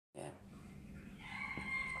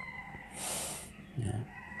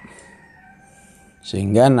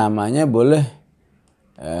Sehingga namanya boleh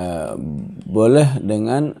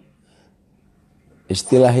dengan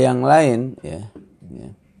istilah yang lain ya.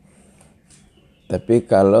 Tapi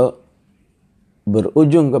kalau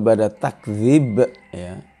berujung kepada takdzib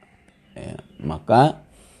ya, maka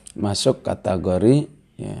masuk kategori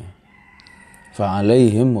ya,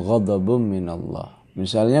 fa'alaihim ghadabun minallah.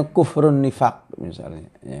 Misalnya kufrun nifaq misalnya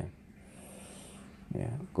ya.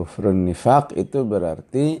 Kufrun nifaq itu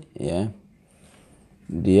berarti ya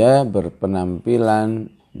dia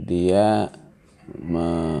berpenampilan, dia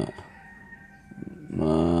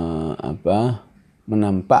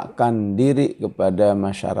menampakkan diri kepada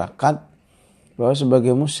masyarakat bahwa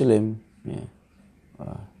sebagai muslim ya,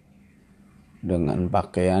 dengan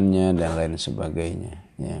pakaiannya dan lain sebagainya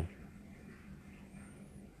ya.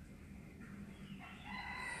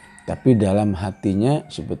 Tapi dalam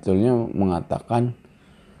hatinya sebetulnya mengatakan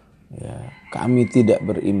ya, kami tidak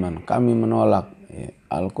beriman, kami menolak ya,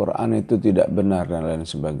 Al-Quran itu tidak benar dan lain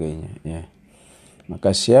sebagainya ya.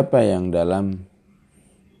 Maka siapa yang dalam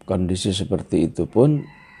kondisi seperti itu pun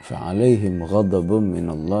fa'alaihim ghadabun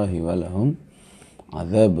minallahi walahum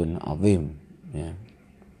adzabun azim ya.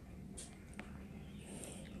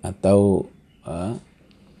 Atau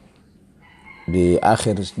di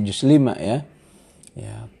akhir juz 5 ya,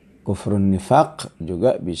 kufrun nifaq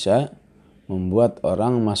juga bisa membuat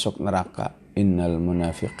orang masuk neraka. Innal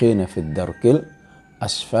munafiqina fid darkil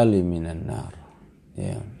asfali minan nar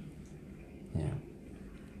ya.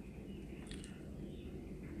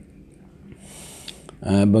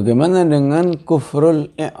 Bagaimana dengan kufrul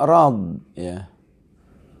i'rad ya?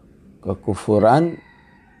 Kekufuran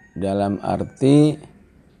dalam arti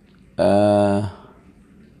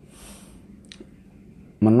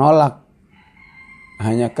menolak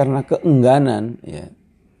hanya karena keengganan ya,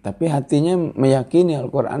 tapi hatinya meyakini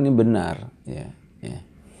Al-Quran ini benar ya.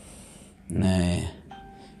 Nah,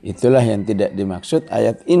 itulah yang tidak dimaksud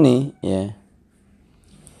ayat ini ya.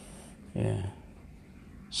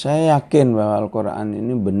 Saya yakin bahwa Al-Quran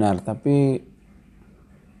ini benar, tapi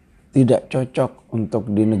tidak cocok untuk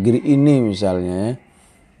di negeri ini misalnya ya.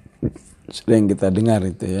 Sering kita dengar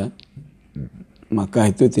itu ya. Maka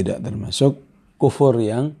itu tidak termasuk kufur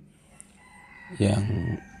yang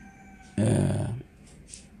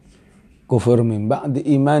kufur min ba'di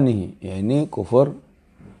imani ya. Ini kufur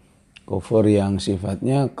yang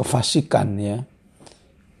sifatnya kefasikan ya.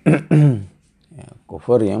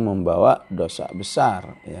 Kufur yang membawa dosa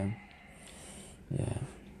besar ya.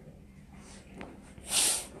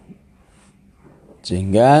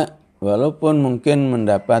 Sehingga walaupun mungkin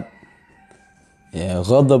mendapat ya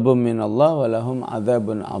ghadabun minallah walahum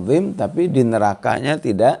adzabun azim, tapi di nerakanya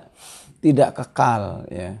tidak kekal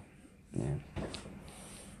ya.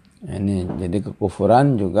 Ini jadi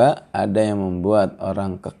kekufuran juga ada yang membuat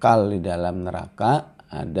orang kekal di dalam neraka,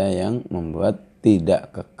 ada yang membuat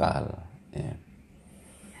tidak kekal ya.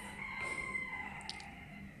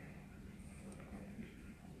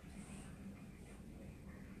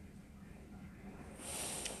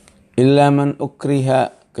 Illa man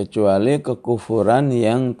ukriha, kecuali kekufuran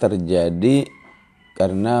yang terjadi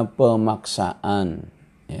karena pemaksaan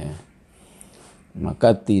ya.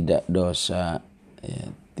 Maka tidak dosa ya,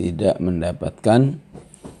 tidak mendapatkan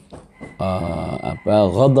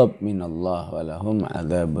ghadab minallah walahum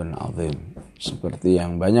adzabun azim, seperti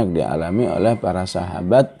yang banyak dialami oleh para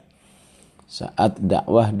sahabat saat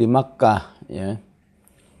dakwah di Makkah ya.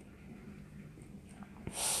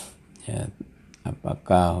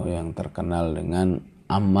 Apakah yang terkenal dengan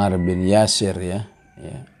Ammar bin Yasir ya.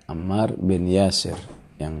 Ammar bin Yasir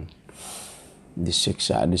yang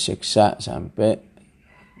disiksa sampai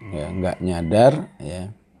ya nggak nyadar ya.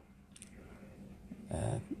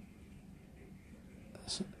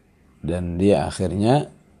 Dan dia akhirnya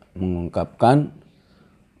mengungkapkan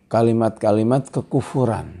kalimat-kalimat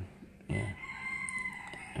kekufuran ya.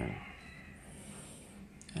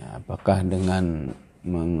 Apakah dengan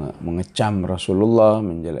mengecam Rasulullah,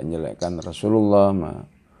 menjelek-jelekkan Rasulullah,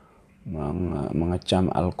 mengecam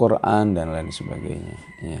Al-Quran dan lain sebagainya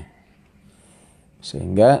ya.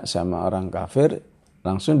 Sehingga sama orang kafir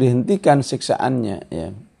langsung dihentikan siksaannya ya.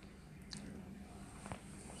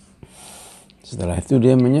 Setelah itu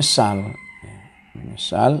dia menyesal,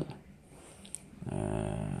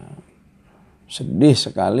 sedih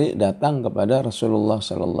sekali datang kepada Rasulullah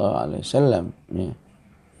Sallallahu Alaihi Wasallam ya.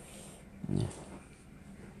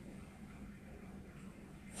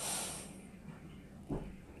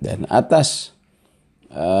 Dan atas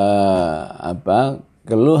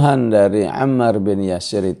keluhan dari Ammar bin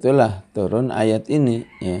Yasir itulah turun ayat ini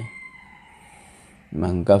ya.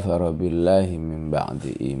 Man kafara billahi min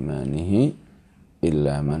ba'di imanihi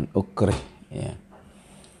illa man ukrih ya.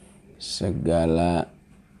 segala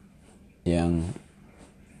yang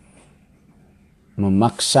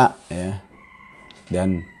memaksa, ya.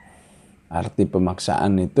 Dan arti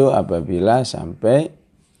pemaksaan itu apabila sampai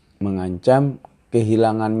mengancam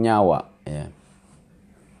kehilangan nyawa, ya.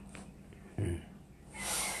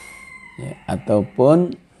 Ya,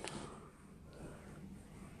 ataupun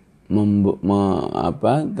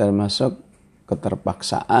termasuk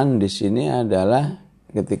keterpaksaan di sini adalah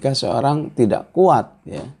ketika seorang tidak kuat,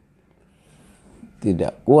 ya,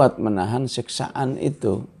 tidak kuat menahan siksaan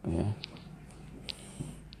itu, ya.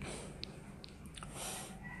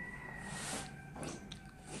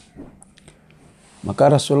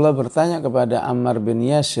 Maka Rasulullah bertanya kepada Ammar bin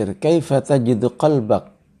Yasir, "Kaifa tajidu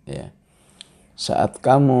qalbak?" Ya. Saat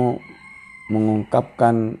kamu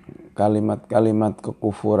mengungkapkan kalimat-kalimat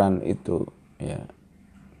kekufuran itu, ya.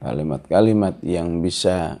 Kalimat-kalimat yang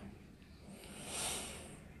bisa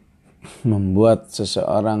membuat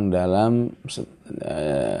seseorang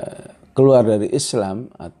keluar dari Islam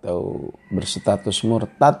atau berstatus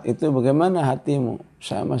murtad, itu bagaimana hatimu?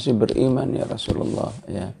 Saya masih beriman ya Rasulullah,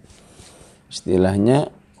 ya.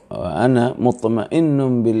 Istilahnya ana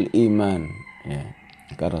mutmainnun bil iman, ya.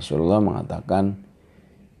 Maka Rasulullah mengatakan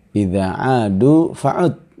idza adu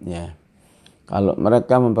fa'ud, ya. Kalau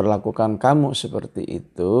mereka memperlakukan kamu seperti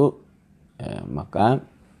itu, ya, maka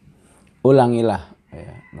ulangilah,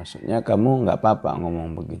 ya. Maksudnya kamu nggak apa-apa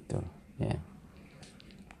ngomong begitu, ya.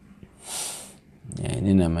 Ya,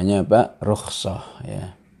 ini namanya apa? Rukhsah,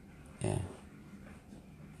 ya. Ya.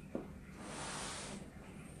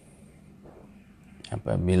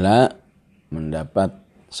 Apabila mendapat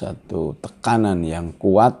satu tekanan yang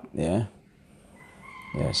kuat, ya,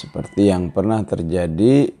 ya seperti yang pernah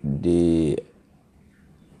terjadi di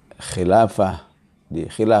khilafah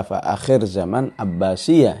akhir zaman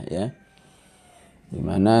Abbasiyah, ya, di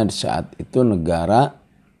mana di saat itu negara,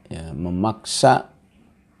 ya, memaksa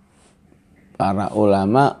para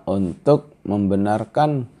ulama untuk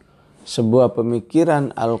membenarkan sebuah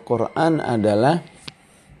pemikiran Al-Quran adalah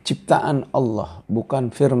ciptaan Allah, bukan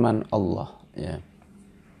firman Allah, ya.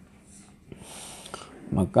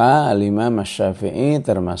 Maka Al-Imam Asy-Syafi'i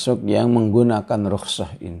termasuk yang menggunakan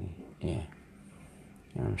rukhsah ini, ya.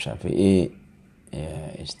 Imam Syafi'i,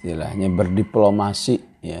 ya, istilahnya berdiplomasi,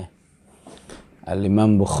 ya.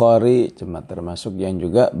 Al-Imam Bukhari cuma termasuk yang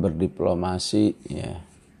juga berdiplomasi, ya.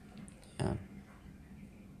 Ya.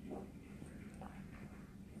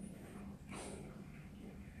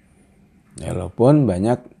 Walaupun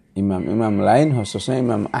banyak imam-imam lain, khususnya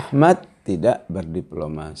Imam Ahmad, tidak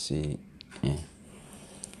berdiplomasi, ya.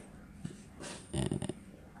 Ya.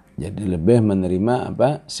 Jadi lebih menerima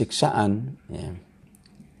apa? Siksaan, ya.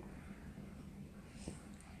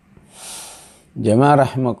 Jamaah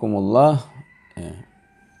rahimakumullah, ya.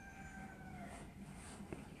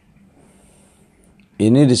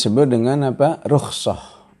 Ini disebut dengan apa? Rukhsah,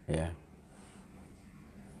 ya.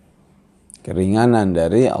 Keringanan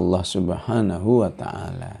dari Allah Subhanahu wa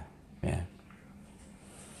taala, ya.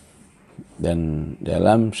 Dan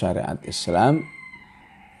dalam syariat Islam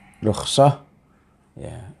rukhsah,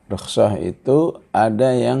 ya, rukhsah itu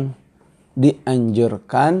ada yang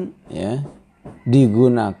dianjurkan, ya,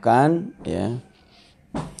 digunakan, ya.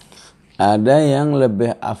 Ada yang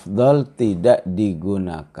lebih afdal tidak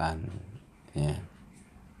digunakan, ya.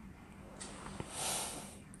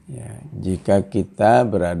 Ya, jika kita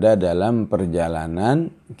berada dalam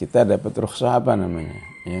perjalanan, kita dapat rukhsah apa namanya?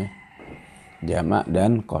 Ya, jamak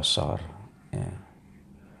dan qashar, ya.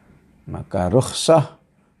 Maka rukhsah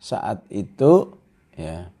saat itu,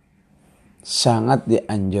 ya, sangat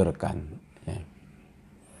dianjurkan, ya.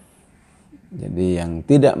 Jadi yang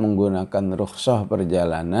tidak menggunakan rukhsah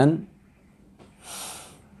perjalanan,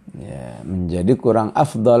 ya, menjadi kurang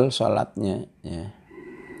afdal salatnya, ya.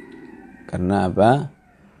 Karena apa?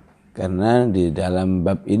 Karena di dalam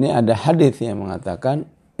bab ini ada hadis yang mengatakan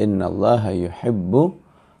innallaha yuhibbu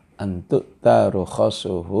an tu'ta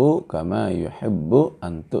rukhasuhu kama yuhibbu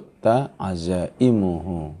an tu'ta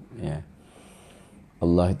azaimuhu, ya.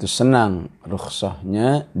 Allah itu senang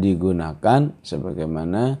rukhsahnya digunakan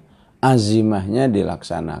sebagaimana azimahnya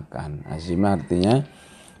dilaksanakan. Azimah artinya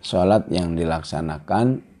salat yang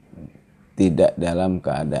dilaksanakan tidak dalam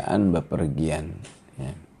keadaan bepergian,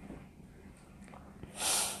 ya.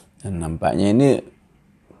 Dan nampaknya ini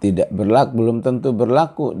tidak berlaku, belum tentu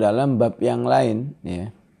berlaku dalam bab yang lain,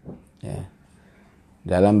 ya. Ya.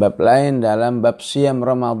 Dalam bab lain, dalam bab siyam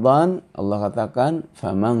Ramadan, Allah katakan,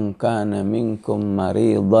 "Faman kana minkum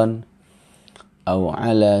maridan aw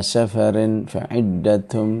ala safarin fa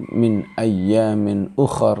iddatum min ayyamin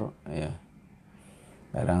ukhar." Ya.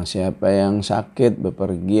 Barang siapa yang sakit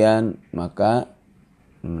bepergian, maka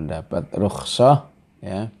mendapat rukhsah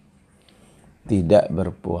ya tidak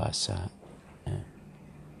berpuasa. Ya.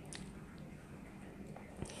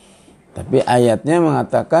 Tapi ayatnya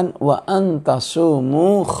mengatakan wa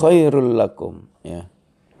antasumu khairul lakum ya.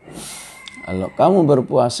 Kalau kamu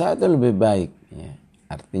berpuasa itu lebih baik ya.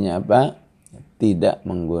 Artinya apa? Tidak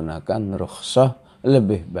menggunakan rukhsah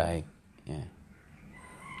lebih baik ya.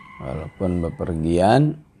 Walaupun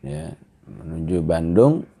bepergian ya menuju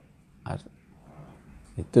Bandung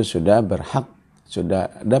itu sudah berhak,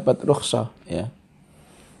 sudah dapat rukhsah ya.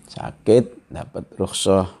 Sakit dapat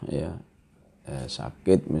rukhsah ya.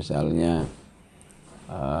 Sakit misalnya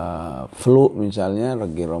flu misalnya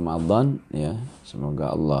lagi Ramadan ya,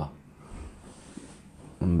 semoga Allah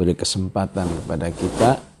memberi kesempatan kepada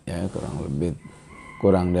kita ya,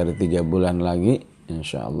 kurang dari 3 bulan lagi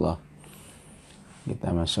insya Allah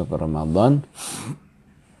kita masuk ke Ramadan.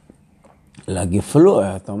 Lagi flu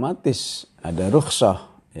ya, otomatis ada rukhsah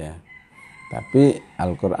ya. Tapi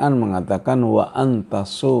Al-Quran mengatakan wa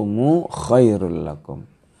antasumu khairul lakum.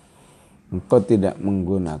 Engkau tidak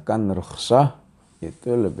menggunakan rukhsah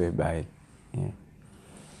itu lebih baik ya.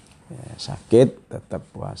 Ya, sakit tetap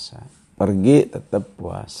puasa, pergi tetap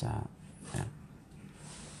puasa ya.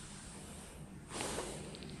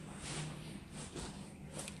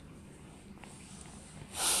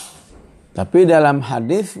 Tapi dalam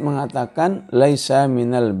hadis mengatakan laisa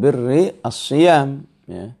minal birri as-siyam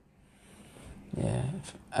ya. Ya,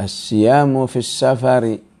 as-siyamu fis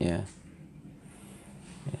safari ya.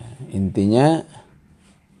 Ya, intinya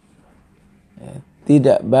ya,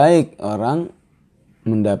 tidak baik orang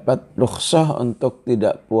mendapat rukhsah untuk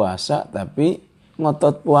tidak puasa tapi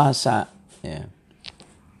ngotot puasa ya.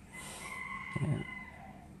 Ya.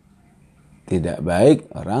 Tidak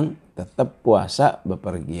baik orang tetap puasa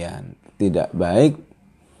bepergian. Tidak baik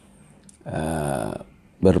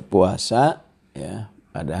berpuasa ya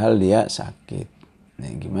padahal dia sakit.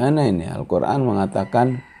 Nah, gimana ini? Al-Quran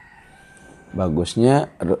mengatakan bagusnya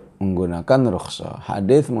menggunakan rukhsah.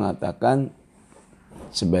 Hadis mengatakan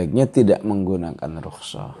sebaiknya tidak menggunakan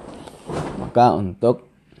rukhsah. Maka untuk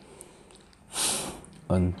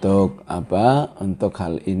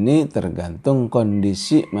hal ini tergantung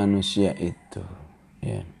kondisi manusia itu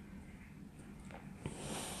ya.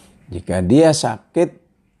 Jika dia sakit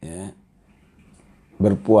ya,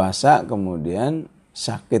 berpuasa kemudian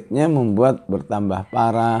sakitnya membuat bertambah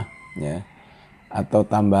parah ya, atau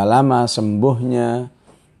tambah lama sembuhnya.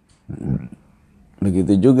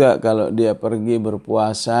 Begitu juga kalau dia pergi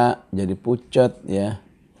berpuasa jadi pucat ya,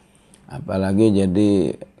 apalagi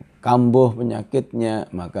jadi kambuh penyakitnya,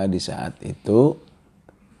 maka di saat itu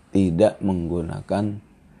tidak menggunakan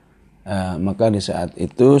maka di saat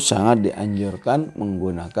itu sangat dianjurkan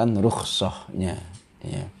menggunakan rukhsahnya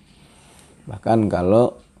ya. Bahkan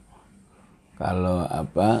kalau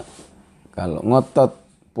ngotot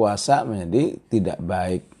puasa menjadi tidak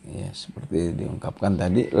baik ya, seperti diungkapkan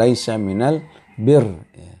tadi laisa minal bir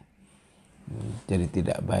ya. Jadi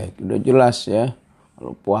tidak baik. Udah jelas ya,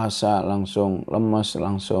 kalau puasa langsung lemas,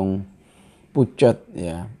 langsung pucat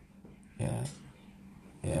ya.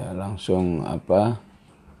 Ya langsung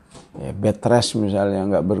ya bed rest misalnya,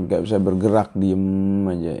 nggak bisa bergerak, diem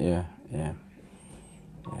aja ya.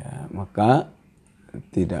 Maka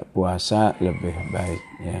tidak puasa lebih baik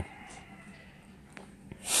ya.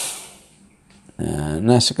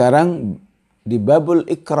 Nah sekarang di babul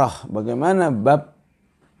ikrah, bagaimana bab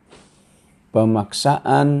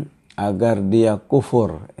pemaksaan agar dia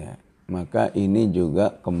kufur ya. Maka ini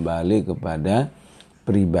juga kembali kepada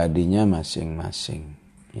pribadinya masing-masing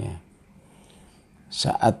ya.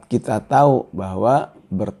 Saat kita tahu bahwa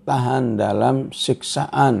bertahan dalam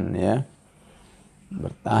siksaan ya,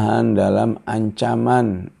 bertahan dalam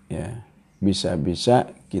ancaman ya, bisa-bisa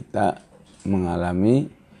kita mengalami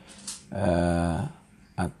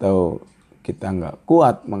atau kita nggak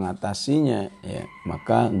kuat mengatasinya ya,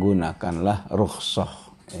 maka gunakanlah rukhsah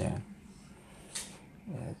ya.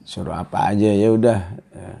 Suruh apa aja ya udah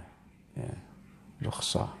ya,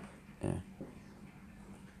 rukhsah ya.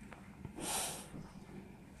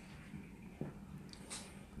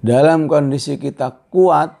 Dalam kondisi kita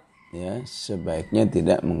kuat ya, sebaiknya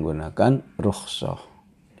tidak menggunakan rukhsah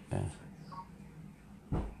ya.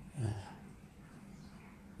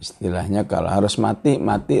 Istilahnya kalau harus mati,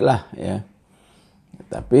 matilah ya.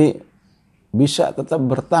 Tapi bisa tetap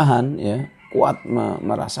bertahan ya, kuat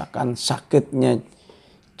merasakan sakitnya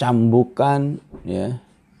cambukan ya.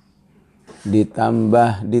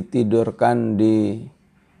 Ditambah ditidurkan di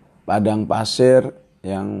padang pasir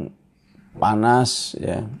yang panas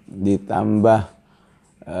ya, ditambah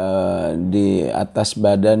di atas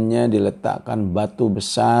badannya diletakkan batu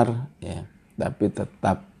besar ya, tapi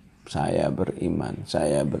tetap saya beriman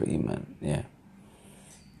ya.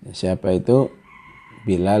 Siapa itu?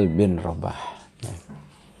 Bilal bin Rabah ya.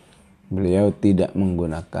 Beliau tidak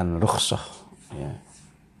menggunakan rukhsah ya.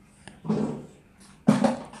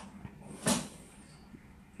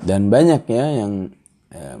 Dan banyak ya yang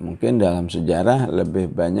mungkin dalam sejarah lebih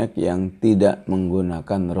banyak yang tidak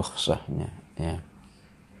menggunakan rukhsahnya ya.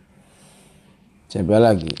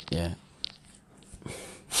 Coba lagi ya.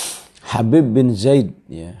 Habib bin Zaid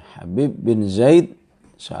ya. Habib bin Zaid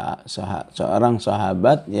seorang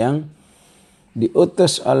sahabat yang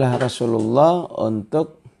diutus oleh Rasulullah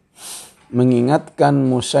untuk mengingatkan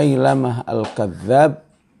Musailamah al-Kadzab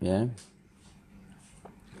ya,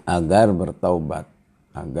 agar bertaubat,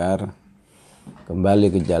 agar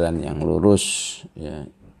kembali ke jalan yang lurus ya.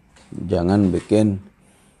 Jangan bikin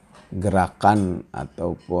gerakan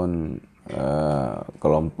ataupun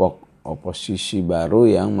kelompok oposisi baru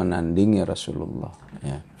yang menandingi Rasulullah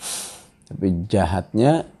ya. Tapi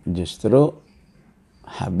jahatnya justru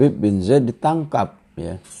Habib bin Zaid ditangkap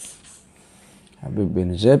ya. Habib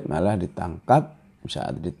bin Zaid malah ditangkap,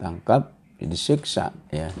 saat ditangkap disiksa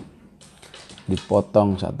ya.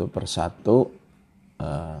 Dipotong satu persatu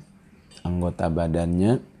anggota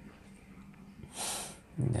badannya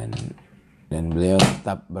dan beliau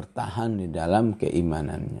tetap bertahan di dalam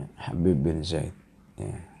keimanannya, Habib bin Zaid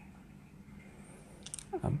ya.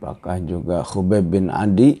 Apakah juga Khubayb bin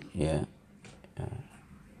Adi ya,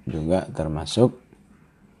 juga termasuk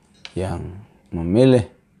yang memilih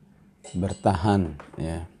bertahan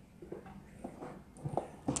ya.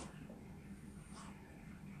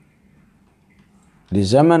 Di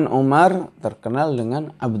zaman Umar terkenal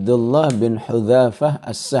dengan Abdullah bin Hudzafah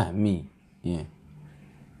As-Sahmi ya.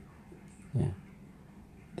 Ya.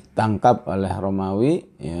 Ditangkap oleh Romawi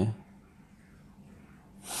ya.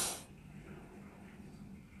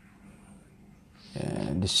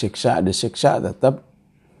 Ya, disiksa tetap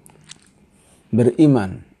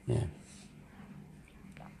beriman ya.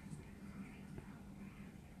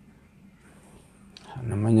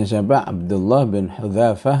 Namanya siapa? Abdullah bin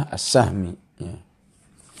Hudzafah As-Sahmi ya.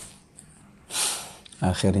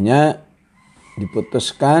 Akhirnya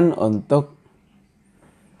diputuskan untuk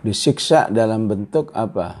disiksa dalam bentuk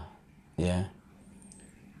apa ya,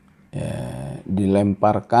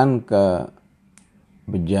 dilemparkan ke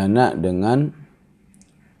bejana dengan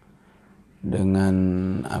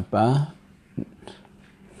apa,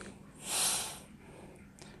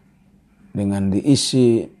 dengan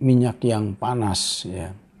diisi minyak yang panas ya.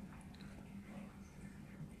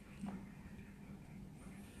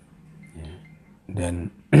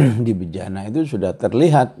 Dan di bejana itu sudah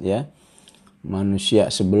terlihat ya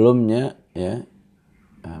manusia sebelumnya ya,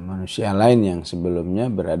 manusia lain yang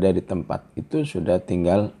sebelumnya berada di tempat itu sudah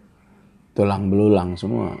tinggal tulang belulang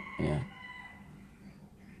semua ya.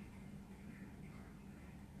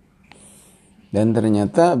 Dan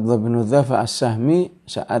ternyata Abdullah bin Hudzafah As-Sahmi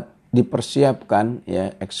saat dipersiapkan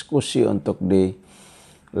ya eksekusi untuk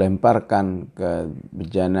dilemparkan ke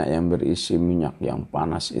bejana yang berisi minyak yang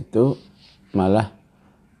panas itu malah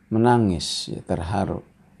menangis ya, terharu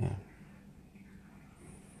ya.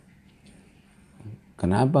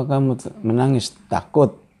 Kenapa kamu menangis?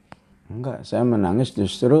 Takut? Enggak, saya menangis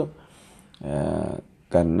justru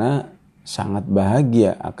karena sangat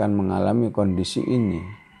bahagia akan mengalami kondisi ini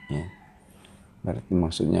ya. Berarti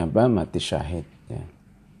maksudnya apa? Mati syahid ya.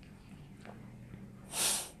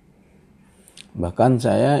 Bahkan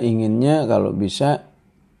saya inginnya kalau bisa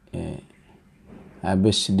ya,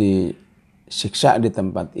 habis disiksa di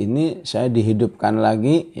tempat ini saya dihidupkan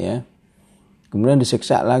lagi ya. Kemudian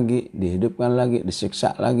disiksa lagi, dihidupkan lagi,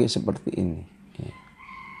 disiksa lagi seperti ini ya.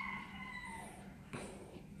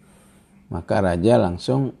 Maka raja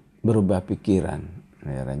langsung berubah pikiran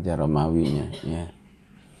ya, Raja Romawinya ya.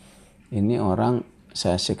 Ini orang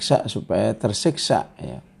saya siksa supaya tersiksa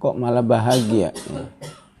ya, kok malah bahagia ya.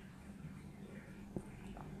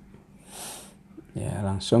 Ya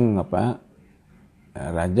langsung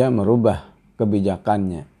raja merubah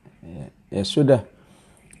kebijakannya ya sudah,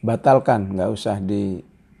 batalkan, nggak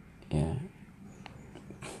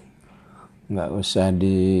usah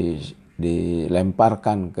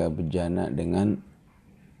dilemparkan ke bejana dengan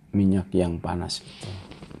minyak yang panas itu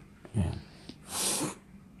ya.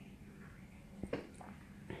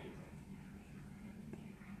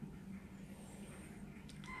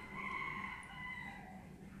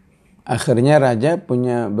 Akhirnya raja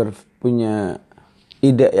punya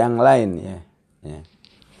ide yang lain ya.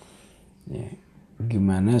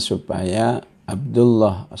 Gimana supaya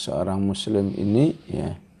Abdullah seorang muslim ini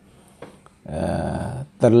ya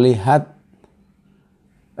terlihat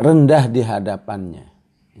rendah di hadapannya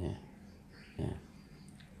ya.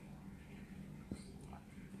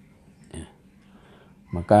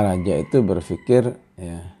 Maka raja itu berpikir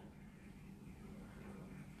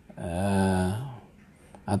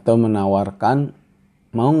atau menawarkan,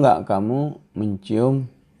 mau nggak kamu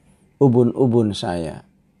mencium ubun-ubun saya?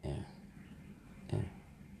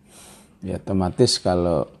 Ya otomatis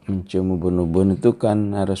kalau mencium ubun-ubun itu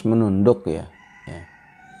kan harus menunduk ya.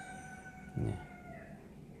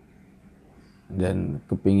 Dan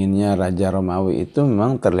kepinginnya Raja Romawi itu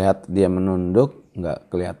memang terlihat dia menunduk, nggak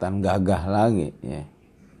kelihatan gagah lagi.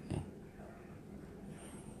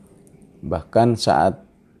 Bahkan saat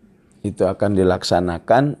itu akan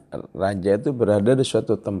dilaksanakan, raja itu berada di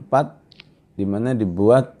suatu tempat di mana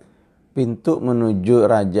dibuat pintu menuju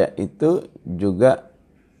raja itu juga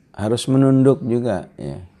harus menunduk juga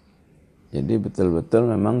ya. Jadi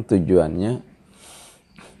betul-betul memang tujuannya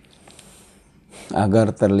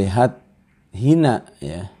agar terlihat hina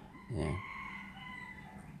ya.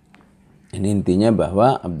 Ini intinya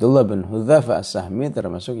bahwa Abdullah bin Hudzafah As-Sahmi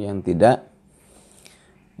termasuk yang tidak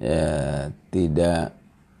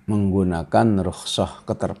menggunakan rukhsah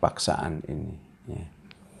keterpaksaan ini.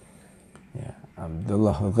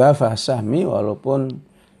 Abdullah Hudzafah As-Sahmi walaupun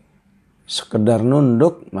sekedar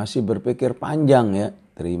nunduk masih berpikir panjang ya,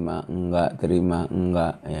 terima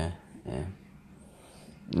enggak ya.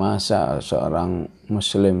 Masa seorang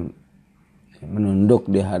muslim menunduk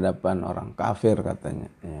di hadapan orang kafir katanya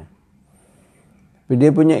ya. Tapi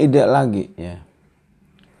dia punya ide lagi ya.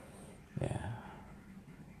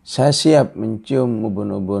 Saya siap mencium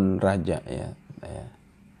ubun-ubun raja ya.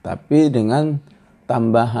 Tapi dengan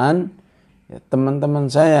tambahan teman-teman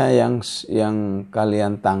saya yang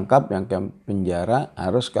kalian tangkap, yang kalian penjara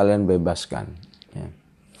harus kalian bebaskan. Ya.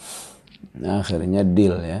 Nah, akhirnya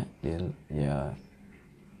deal. Ya.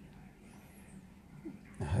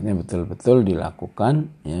 Akhirnya betul-betul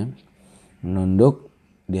dilakukan ya, menunduk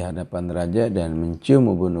di hadapan raja dan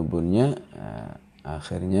mencium ubun-ubunnya.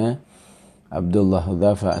 Akhirnya Abdullah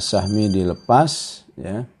Hudzafah As-Sahmi dilepas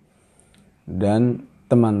ya, dan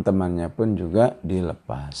teman-temannya pun juga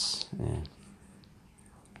dilepas ya.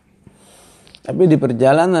 Tapi di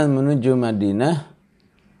perjalanan menuju Madinah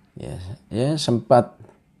ya sempat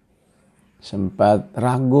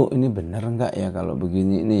ragu, ini benar enggak ya kalau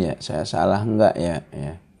begini ini ya, saya salah enggak ya.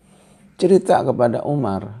 Cerita kepada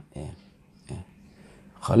Umar ya.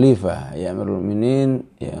 Khalifah ya Amirul Mukminin,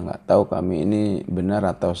 ya enggak tahu kami ini benar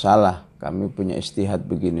atau salah, kami punya ijtihad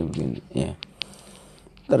begini ya.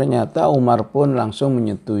 Ternyata Umar pun langsung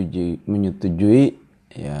menyetujui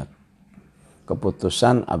ya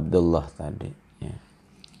keputusan Abdullah tadi ya.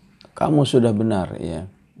 Kamu sudah benar ya.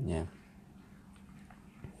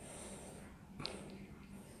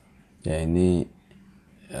 Ya ini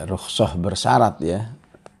rukhsah bersyarat ya.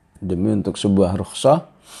 Demi untuk sebuah rukhsah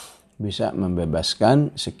bisa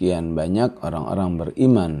membebaskan sekian banyak orang-orang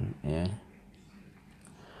beriman ya.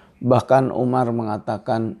 Bahkan Umar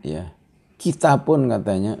mengatakan ya, kita pun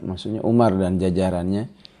katanya, maksudnya Umar dan jajarannya,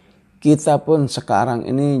 kita pun sekarang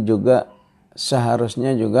ini juga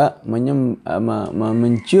seharusnya juga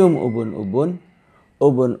mencium ubun-ubun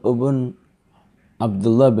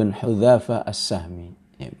Abdullah bin Hudzafah As-Sahmi.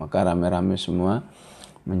 Ya, maka rame-rame semua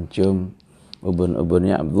mencium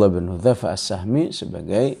ubun-ubunnya Abdullah bin Hudzafah As-Sahmi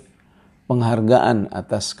sebagai penghargaan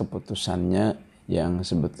atas keputusannya yang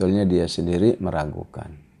sebetulnya dia sendiri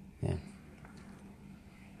meragukan. Ya.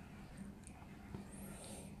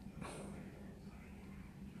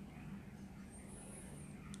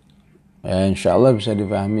 Insya Allah bisa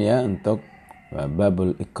dipahami ya untuk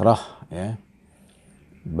babul ikrah ya,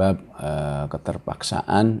 bab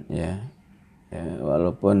keterpaksaan ya.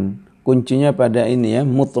 Walaupun kuncinya pada ini ya,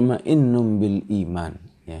 mutmainnum bil iman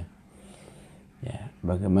ya.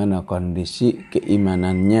 Bagaimana kondisi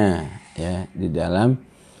keimanannya ya di dalam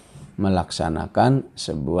melaksanakan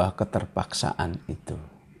sebuah keterpaksaan itu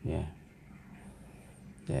ya.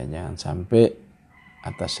 Jangan sampai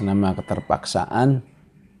atas nama keterpaksaan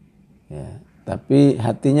ya, tapi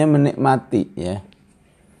hatinya menikmati ya.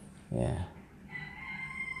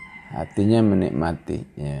 Hatinya menikmati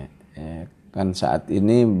ya. Kan saat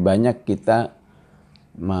ini banyak kita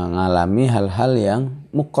mengalami hal-hal yang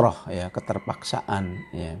mukroh ya, keterpaksaan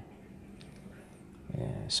ya.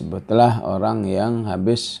 Sebutlah orang yang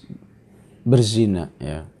habis berzina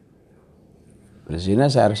ya.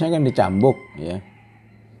 Berzina seharusnya kan dicambuk ya.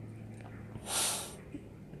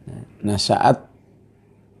 Nah saat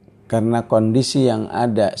karena kondisi yang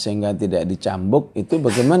ada sehingga tidak dicambuk, itu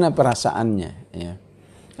bagaimana perasaannya ya.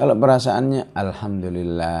 Kalau perasaannya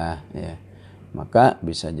alhamdulillah ya, maka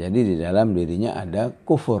bisa jadi di dalam dirinya ada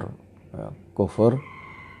kufur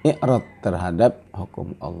i'rad terhadap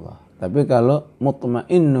hukum Allah. Tapi kalau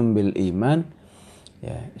mutmainnum bil iman,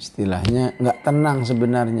 ya istilahnya nggak tenang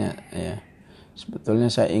sebenarnya ya. Sebetulnya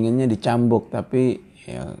saya inginnya dicambuk tapi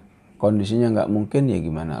ya kondisinya nggak mungkin, ya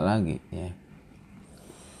gimana lagi ya.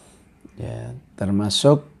 Ya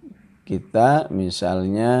termasuk kita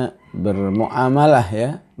misalnya bermuamalah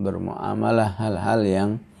hal-hal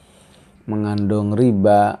yang mengandung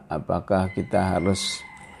riba, apakah kita harus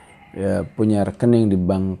ya punya rekening di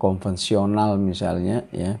bank konvensional misalnya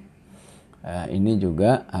ya. Ini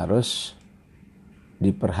juga harus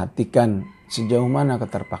diperhatikan sejauh mana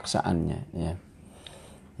keterpaksaannya ya.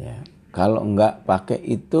 Ya, kalau enggak pakai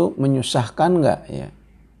itu menyusahkan enggak ya?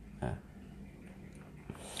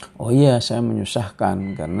 Oh iya, saya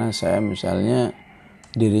menyusahkan karena saya misalnya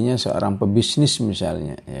dirinya seorang pebisnis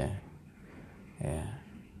misalnya ya. Ya.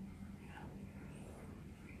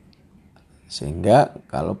 Sehingga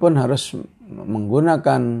kalaupun harus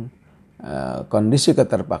menggunakan kondisi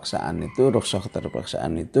keterpaksaan itu, rukhsah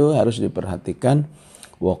keterpaksaan itu harus diperhatikan,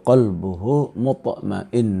 wa qalbuhu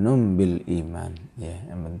mutma'innun bil iman ya.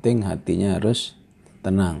 Yang penting hatinya harus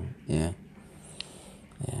tenang ya.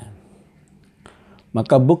 Ya.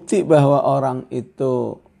 Maka bukti bahwa orang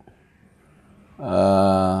itu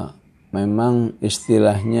memang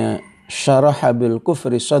istilahnya syaraha bil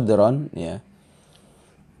kufri sadran ya,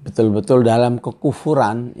 betul-betul dalam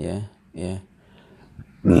kekufuran ya.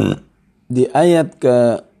 Di ayat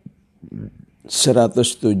ke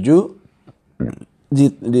 107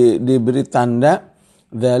 diberi tanda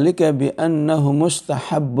dzalika bi annahu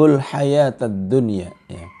mustahabbul hayatad dunya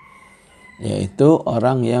ya. Yaitu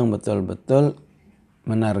orang yang betul-betul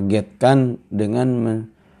menargetkan dengan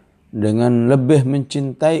lebih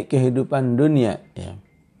mencintai kehidupan dunia ya.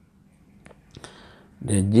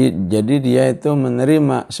 Jadi dia itu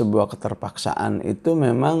menerima sebuah keterpaksaan itu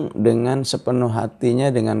memang dengan sepenuh hatinya,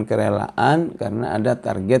 dengan kerelaan, karena ada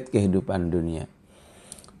target kehidupan dunia.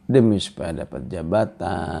 Demi supaya dapat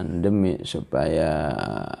jabatan, demi supaya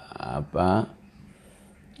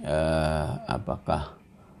apakah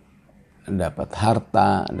dapat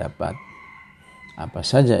harta, dapat apa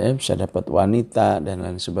saja ya, bisa dapat wanita dan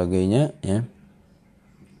lain sebagainya ya.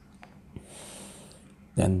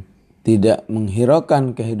 Dan tidak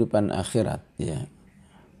menghiraukan kehidupan akhirat ya.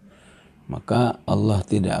 Maka Allah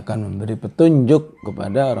tidak akan memberi petunjuk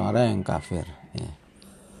kepada orang-orang yang kafir ya.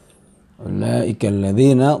 Ulaika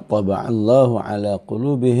alladzina taba'allahu ala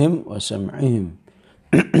qulubihim wa sam'ihim.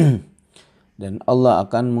 Dan Allah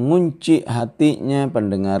akan mengunci hatinya,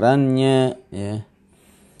 pendengarannya ya,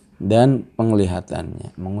 dan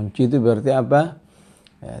penglihatannya. Mengunci itu berarti apa?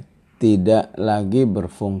 Ya, tidak lagi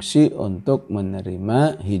berfungsi untuk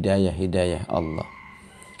menerima hidayah-hidayah Allah.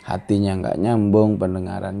 Hatinya enggak nyambung,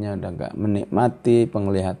 pendengarannya udah enggak menikmati,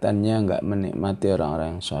 penglihatannya enggak menikmati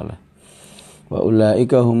orang-orang yang soleh. Wa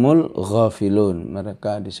ulaika humul ghafilun.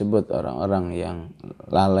 Mereka disebut orang-orang yang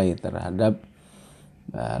lalai terhadap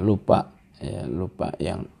lupa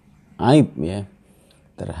yang aib ya,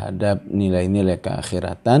 terhadap nilai-nilai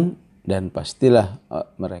keakhiratan, dan pastilah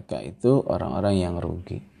mereka itu orang-orang yang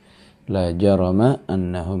rugi. La jarama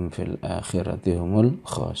annahum fil akhirati humul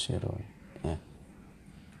khasirun ya.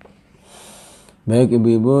 Baik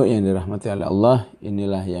ibu-ibu yang dirahmati oleh Allah,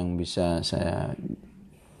 inilah yang bisa saya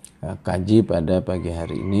kaji pada pagi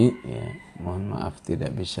hari ini ya. Mohon maaf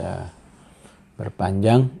tidak bisa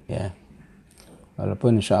berpanjang ya.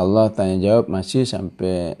 Walaupun insyaallah tanya jawab masih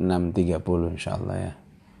sampai 6.30 insyaallah ya.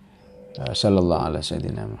 Sallallahu alaihi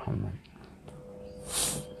sayyidina Muhammad.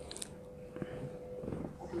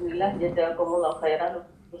 Alhamdulillah, jazakumullah khairan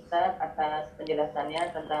Ustaz atas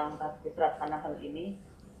penjelasannya tentang tafsir surat An-Nahl ini.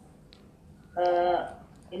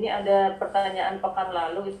 Ini ada pertanyaan pekan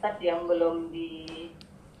lalu Ustaz yang belum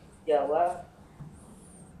dijawab.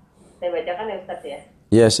 Saya bacakan ya Ustaz ya.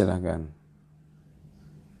 Ya silakan.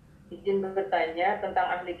 Izin bertanya tentang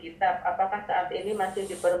ahli kitab. Apakah saat ini masih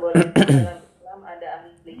diperbolehkan dalam Islam ada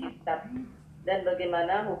ahli kitab? Dan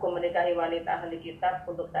bagaimana hukum menikahi wanita ahli kitab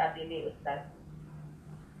untuk saat ini Ustaz?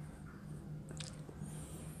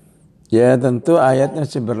 Ya tentu ayatnya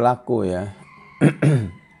masih berlaku ya.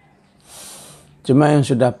 Cuma yang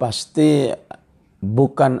sudah pasti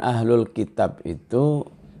bukan ahlul kitab itu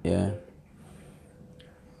ya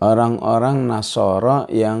orang-orang Nasara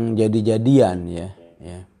yang jadi-jadian ya.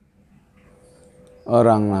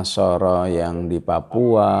 Orang Nasara yang di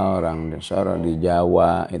Papua, orang Nasara di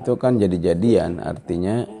Jawa itu kan jadi-jadian,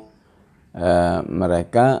 artinya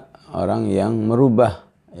mereka orang yang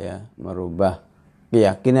merubah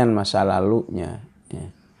keyakinan masa lalunya ya.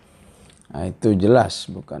 Nah, itu jelas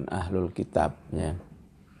bukan ahlul kitab ya.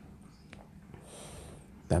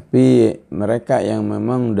 Tapi mereka yang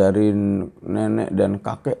memang dari nenek dan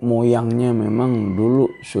kakek moyangnya memang dulu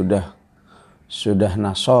sudah sudah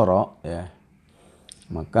Nasoro, ya,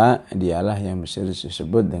 maka dialah yang bisa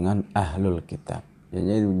disebut dengan ahlul kitab.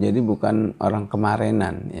 Jadi bukan orang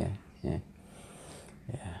kemarinan, ya.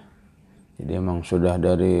 Jadi emang sudah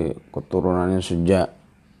dari keturunannya sejak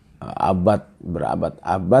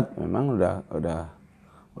berabad-abad memang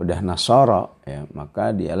udah Nasoro, ya,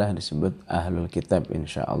 maka dialah disebut ahlul kitab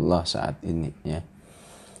insyaallah saat ini, ya.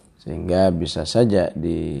 Sehingga bisa saja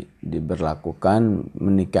diberlakukan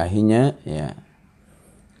menikahinya, ya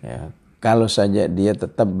kalau saja dia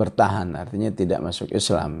tetap bertahan, artinya tidak masuk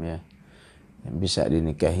Islam, ya, bisa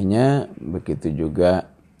dinikahinya. Begitu juga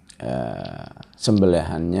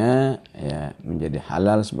sembelihannya, ya, menjadi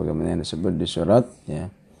halal sebagaimana yang disebut di surat, ya,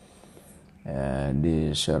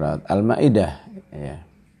 di surat Al-Maidah, ya.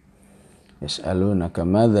 Yas'alunaka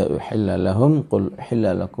madza uhilla lahum qul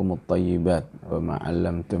uhilla lakumut thayyibat wa ma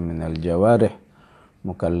 'allamtum minal jawarih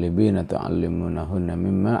mukallibina tu'allimunahunna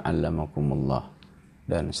mimma 'allamakumullah,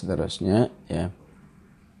 dan seterusnya, ya.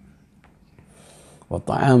 Wa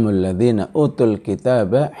ta'amul ladzina utul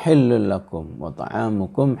kitaba hillul lakum wa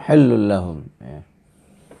ta'amukum hillul lahum, ya.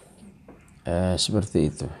 Seperti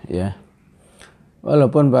itu, ya.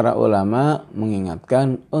 Walaupun para ulama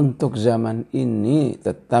mengingatkan untuk zaman ini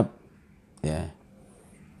tetap, ya,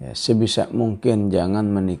 sebisa mungkin jangan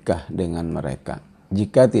menikah dengan mereka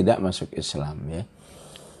jika tidak masuk Islam, ya.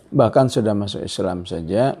 Bahkan sudah masuk Islam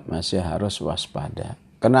saja masih harus waspada.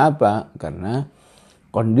 Kenapa? Karena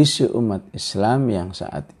kondisi umat Islam yang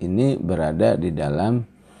saat ini berada di dalam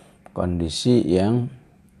kondisi yang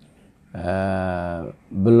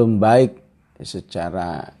belum baik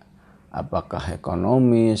secara apakah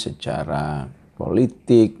ekonomi, secara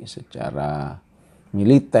politik, secara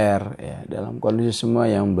militer, ya, dalam kondisi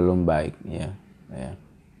semua yang belum baik, ya.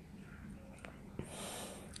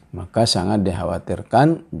 Maka sangat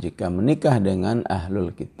dikhawatirkan jika menikah dengan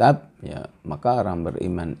ahlul kitab, ya, maka orang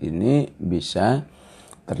beriman ini bisa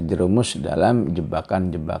terjerumus dalam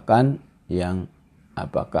jebakan-jebakan yang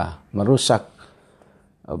apakah merusak,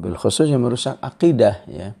 bil khususnya merusak akidah,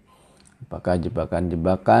 ya. Apakah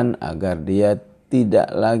jebakan-jebakan agar dia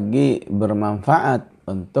tidak lagi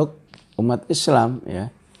bermanfaat untuk umat Islam,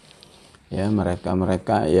 ya. Ya, mereka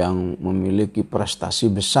yang memiliki prestasi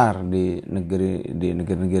besar di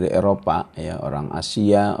negeri-negeri Eropa, ya, orang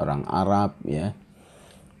Asia, orang Arab, ya.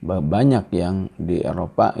 Banyak yang di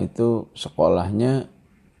Eropa itu sekolahnya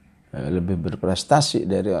lebih berprestasi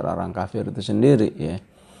dari orang-orang kafir itu sendiri, ya.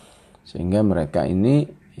 Sehingga mereka ini,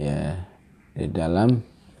 ya,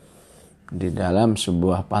 di dalam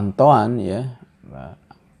sebuah pantauan, ya,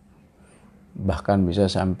 bahkan bisa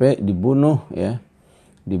sampai dibunuh, ya.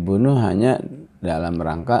 Dibunuh hanya dalam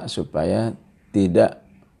rangka supaya tidak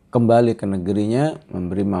kembali ke negerinya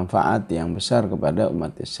memberi manfaat yang besar kepada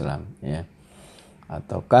umat Islam, ya.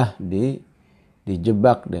 Ataukah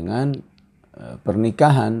dijebak dengan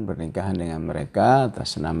pernikahan dengan mereka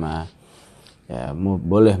atas nama, ya,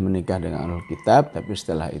 boleh menikah dengan ahlul kitab, tapi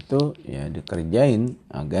setelah itu, ya, dikerjain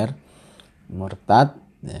agar murtad,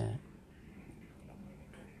 ya.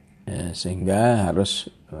 Sehingga harus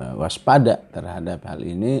waspada terhadap hal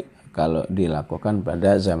ini kalau dilakukan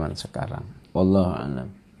pada zaman sekarang. Wallahu a'lam.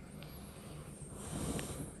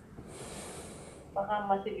 Apakah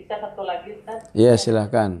masih bisa satu lagi, Ustaz? Ya,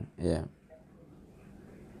 silakan, ya.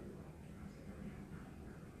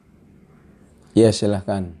 Ya,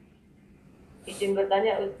 silakan. Izin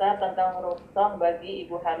bertanya, Ustaz, tentang rukhsah bagi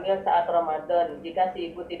ibu hamil saat Ramadan. Jika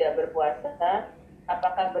si ibu tidak berpuasa,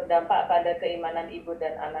 apakah berdampak pada keimanan ibu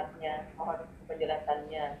dan anaknya? Mohon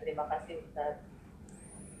penjelasannya. Terima kasih, Ustaz.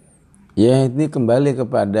 Ya, ini kembali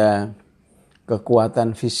kepada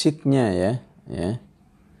kekuatan fisiknya, ya.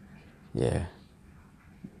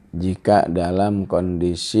 Jika dalam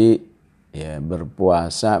kondisi, ya,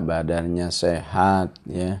 berpuasa badannya sehat,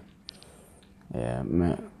 ya.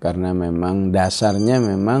 Karena memang dasarnya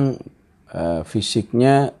memang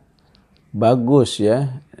fisiknya bagus,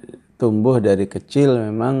 ya. Tumbuh dari kecil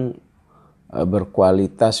memang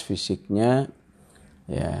berkualitas fisiknya,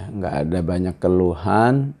 ya, nggak ada banyak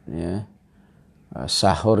keluhan, ya.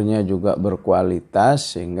 Sahurnya juga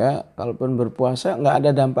berkualitas sehingga kalaupun berpuasa nggak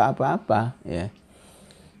ada dampak apa-apa, ya.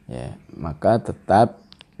 Maka tetap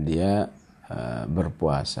dia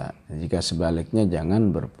berpuasa. Jika sebaliknya jangan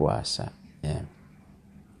berpuasa, ya.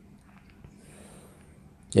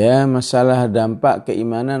 Ya, masalah dampak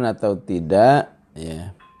keimanan atau tidak,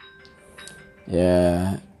 ya.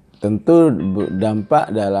 Ya, tentu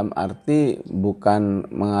dampak dalam arti bukan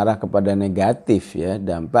mengarah kepada negatif, ya.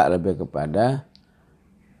 Dampak lebih kepada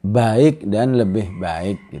baik dan lebih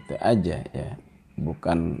baik, gitu aja, ya.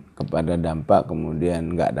 Bukan kepada dampak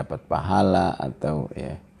kemudian nggak dapat pahala atau,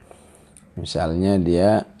 ya, Misalnya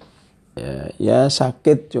dia ya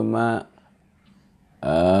sakit cuma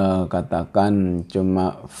katakan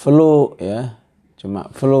cuma flu ya, cuma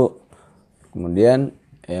flu. Kemudian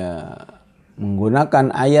ya menggunakan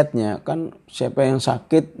ayatnya, kan siapa yang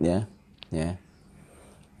sakit ya,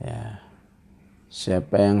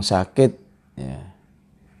 siapa yang sakit ya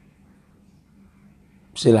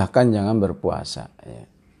silahkan jangan berpuasa ya.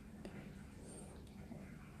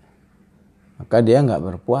 Maka dia nggak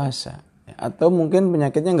berpuasa. Atau mungkin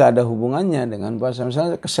penyakitnya nggak ada hubungannya dengan puasa.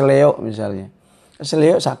 Misalnya keseleo misalnya.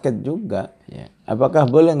 Keseleo sakit juga ya. Apakah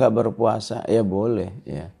boleh nggak berpuasa? Ya boleh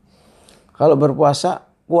ya. Kalau berpuasa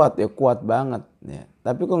kuat ya, kuat banget ya.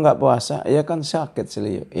 Tapi kok nggak puasa ya kan sakit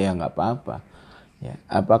seleo. Ya nggak apa-apa ya.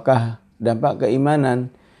 Apakah dampak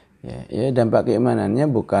keimanan? Ya dampak keimanannya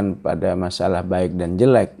bukan pada masalah baik dan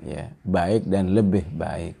jelek ya. Baik dan lebih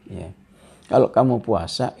baik ya. Kalau kamu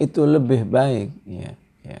puasa itu lebih baik ya.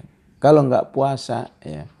 Kalau nggak puasa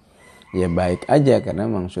ya baik aja karena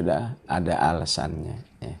memang sudah ada alasannya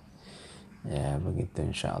ya begitu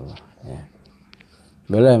insyaallah ya.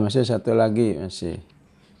 Boleh masih satu lagi masih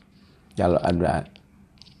kalau ada.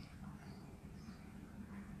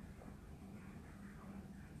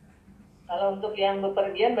 Kalau untuk yang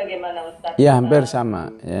bepergian bagaimana Ustaz? Ya hampir sama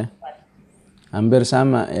ya. Hampir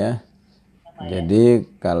sama ya. Jadi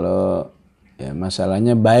kalau ya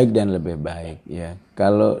masalahnya baik dan lebih baik ya.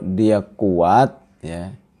 Kalau dia kuat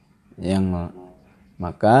ya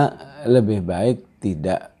maka lebih baik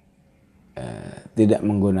tidak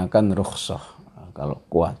menggunakan rukhsah kalau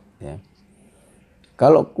kuat ya.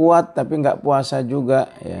 Kalau kuat tapi nggak puasa juga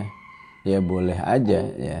ya boleh aja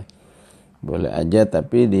ya. Boleh aja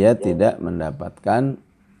tapi dia tidak mendapatkan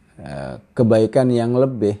kebaikan yang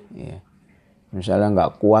lebih ya. Misalnya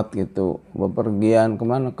nggak kuat gitu bepergian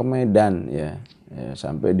kemana, ke Medan ya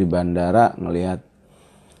sampai di bandara ngelihat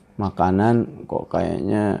makanan kok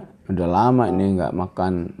kayaknya udah lama ini nggak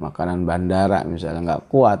makan makanan bandara misalnya, nggak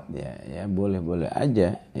kuat ya boleh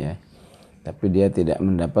aja ya, tapi dia tidak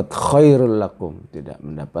mendapat khairul lakum, tidak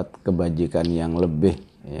mendapat kebajikan yang lebih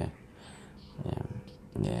ya.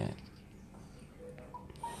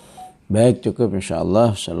 Baik, cukup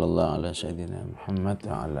insyaallah. Sallallahu alaihi sayyidina Muhammad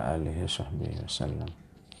wa ala alihi sahbihi wasallam.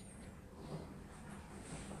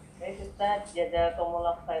 Baik Ustaz,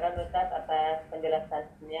 jazakumullah khairan Ustaz atas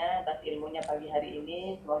penjelasannya, atas ilmunya pagi hari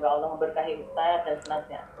ini. Semoga Allah memberkahi Ustaz dan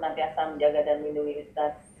senantiasa menjaga dan melindungi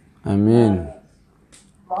Ustaz. Amin.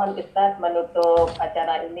 Mohon Ustaz menutup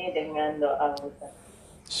acara ini dengan doa Ustaz.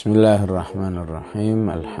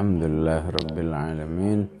 Bismillahirrahmanirrahim. Alhamdulillahirabbil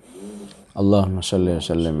alamin. Allahumma salli wa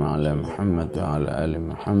sallim ala Muhammad wa ala ali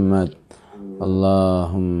Muhammad.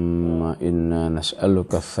 Allahumma inna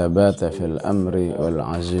nas'aluka ats-tsabata fil amri wal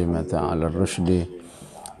 'azimata 'ala ar-rusydi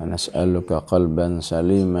wa nas'aluka qalban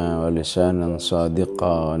salima wa lisanan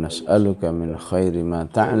sadiqa wa nas'aluka min khairi ma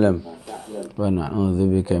ta'lam wa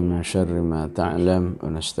na'udzubika min syarri ma ta'lam wa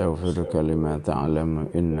nastaghfiruka lima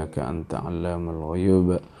ta'lam innaka anta 'allamul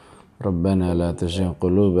ghuyub. ربنا لا تزغ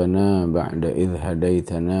قلوبنا بعد إذ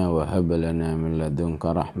هديتنا وهب لنا من لدنك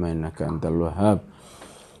رحمة إنك أنت الوهاب.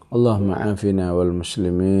 اللهم عافنا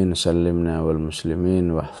والمسلمين، سلمنا والمسلمين،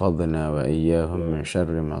 واحفظنا وإياهم من شر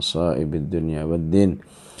مصائب الدنيا والدين.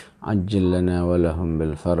 عجل لنا ولهم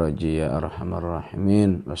بالفرج يا أرحم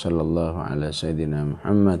الراحمين. وصلى الله على سيدنا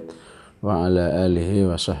محمد وعلى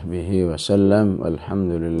آله وصحبه وسلم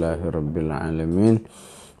والحمد لله رب العالمين.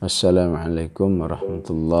 Assalamualaikum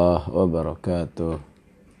warahmatullahi wabarakatuh.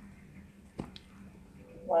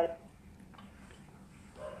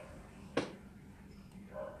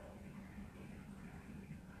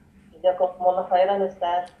 Jazakumullah khairan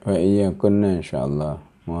Ustaz. Wa iyyakunna insyaallah.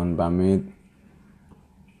 Mohon pamit.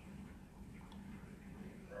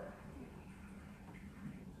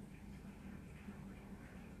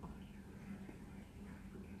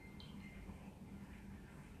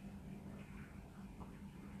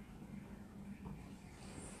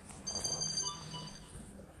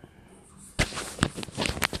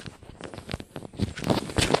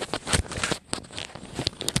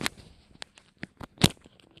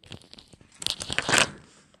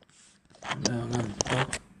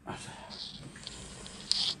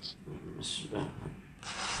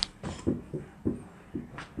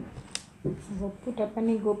 GoPut apa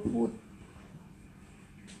nih GoPut?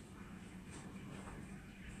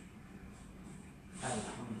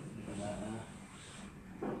 Alhamdulillah.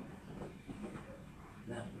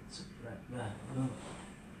 Dapat seberat baru.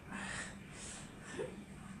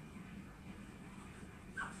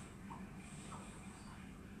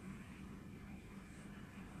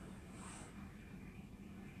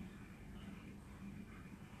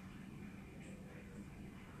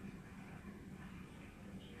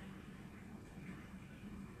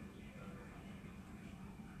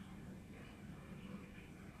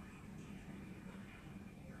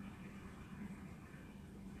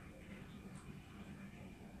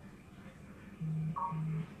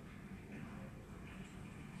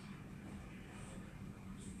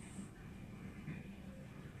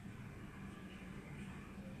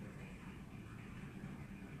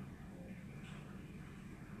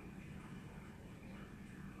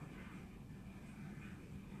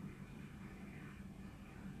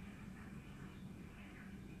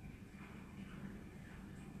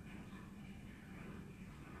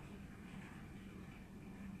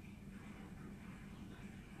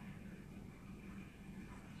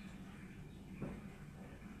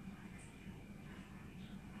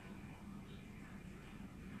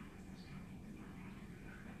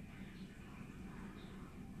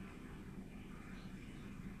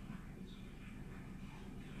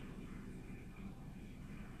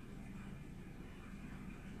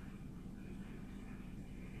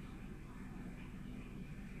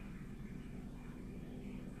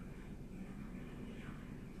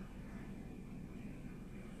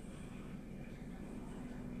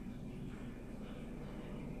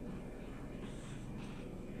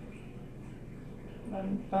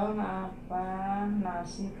 Lontong apa?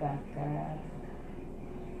 Nasi bakar.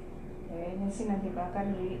 Kayaknya sih nasi bakar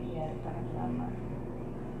biar tahan lama.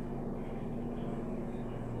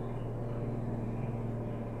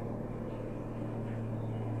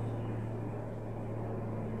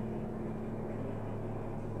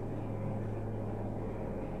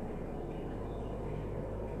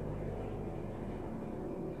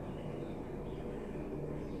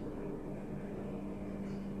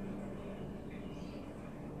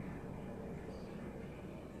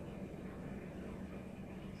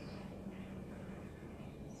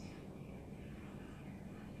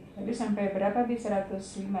 Tadi sampai berapa Bi? 105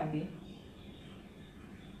 Bi?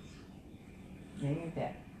 Ya ingat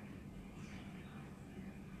ya?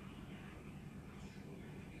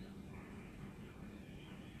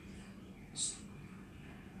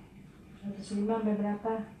 Sampai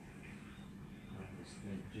berapa?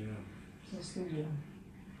 107.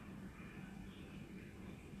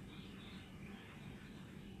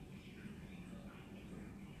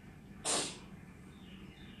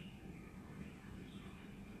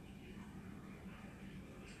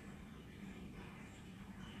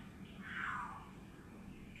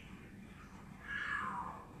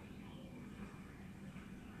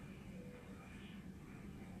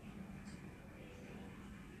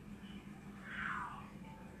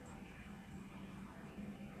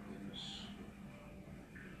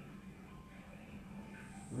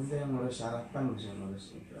 Nanti yang ngurus sarapan bisa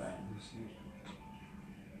ngurus itu aja sih.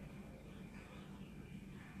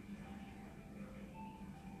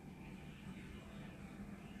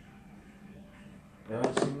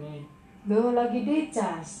 Lewat sini. Loh lagi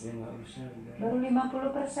dicas. Ya nggak usah. Baru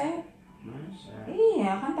 50%. Masa?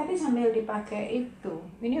 Iya kan tadi sambil dipakai itu.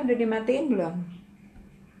 Ini udah dimatiin belum?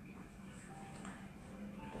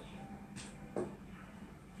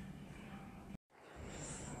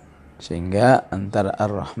 Sehingga antara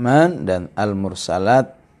Ar-Rahman dan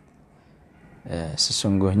Al-Mursalat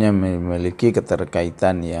sesungguhnya memiliki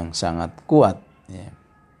keterkaitan yang sangat kuat ya.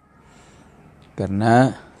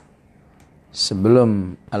 Karena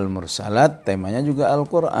sebelum Al-Mursalat temanya juga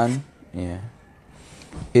Al-Quran ya.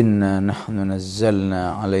 Inna nahnu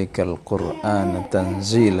nazzalna 'alaikal Qur'ana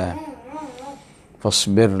tanzila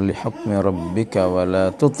fasbir li hukmi rabbika wa la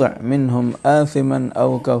tuti' minhum athiman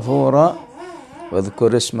aw kafura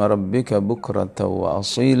wadhkur isma rabbika bukratan wa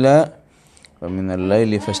asila wa minal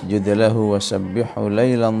laili fasjud lahu wasabbihu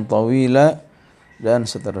lailan tawila dan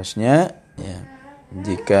seterusnya ya.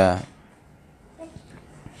 Jika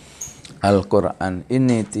Al-Quran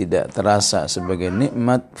ini tidak terasa sebagai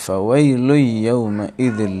nikmat, fawailu yawma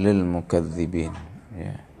idzil lil mukadzibin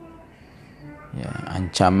ya. Ya,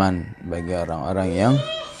 ancaman bagi orang-orang yang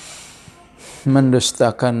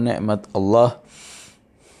mendustakan nikmat Allah,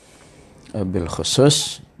 bil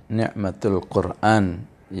khusus nikmatul Quran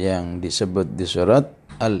yang disebut di surat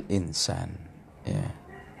Al-Insan ya.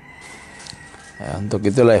 Ya, untuk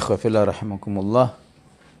itulah ikhwafillah rahimakumullah,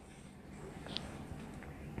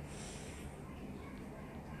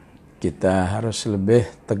 kita harus lebih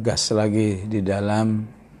tegas lagi di dalam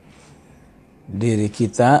diri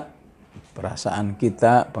kita, perasaan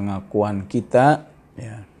kita, pengakuan kita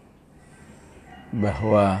ya,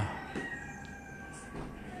 bahwa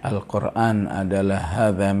Al-Quran adalah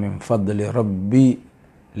hadza min fadli rabbi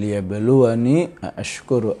liyabluwani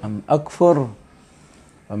ashkuru am akfur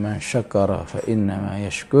wa man syakara fa innama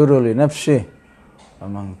yashkuru li nafsihi wa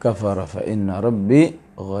man kafara fa inna rabbi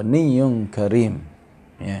ghaniyyun karim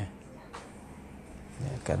ya.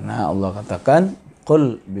 Ya, karena Allah katakan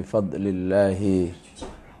qul bi fadlillahi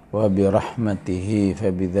wa bi rahmatihi fa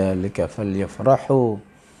bidzalika falyafrahu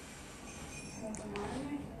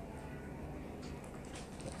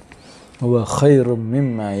huwa khairum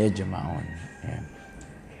mimma yajma'un. Ya.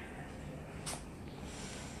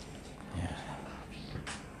 Ya.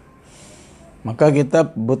 Maka kita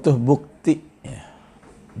butuh bukti, ya.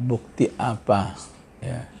 Bukti apa,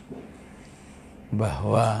 ya,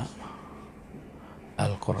 bahwa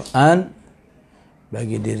Al-Quran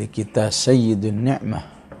bagi diri kita sayyidun ni'mah,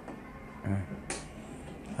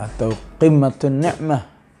 atau qimmatun ni'mah,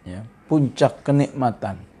 ya, puncak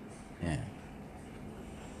kenikmatan, ya.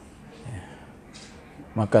 Ya.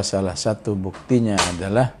 Maka salah satu buktinya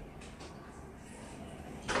adalah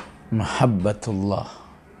mahabbatullah,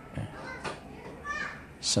 ya.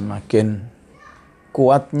 Semakin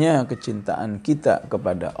kuatnya kecintaan kita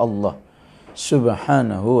kepada Allah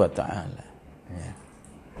Subhanahu wa ta'ala, ya.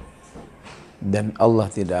 Dan Allah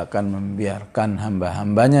tidak akan membiarkan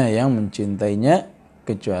hamba-hambanya yang mencintainya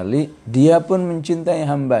kecuali dia pun mencintai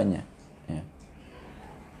hambanya.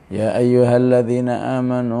 Ya ayyuhalladzina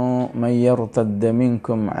amanu man yartadda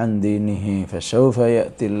minkum an dinihi fasawfa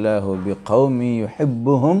ya'ti Allahu biqaumin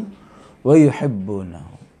yuhibbuhum wa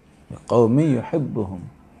yuhibbunahu. Biqaumin yuhibbuhum.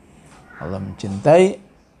 Allah mencintai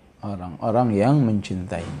orang-orang yang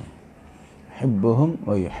mencintainya. Yuhibbuhum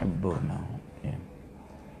wa yuhibbunahu.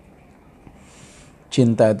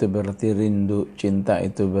 Cinta itu berarti rindu, cinta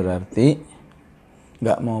itu berarti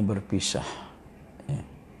gak mau berpisah.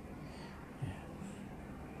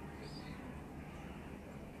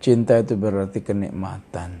 Cinta itu berarti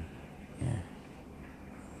kenikmatan.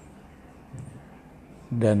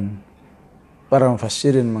 Dan para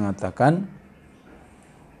mufassirin mengatakan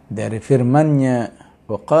dari firman-Nya,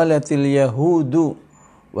 wa qalatil yahudu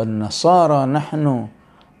wan nasara nahnu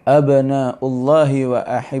abna'ullahi wa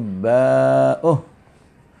ahibba'uh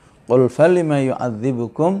qul falima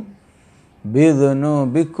yu'adzibukum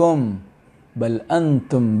bidzunubikum bal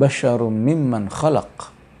antum basyarum mimman khalaq.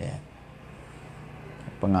 Ya.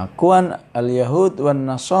 Pengakuan al-Yahud wan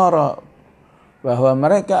Nasara bahwa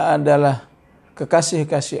mereka adalah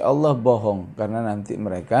kekasih-kasih Allah bohong, karena nanti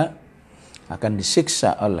mereka akan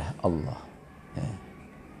disiksa oleh Allah. Ya.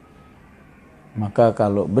 Maka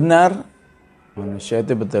kalau benar manusia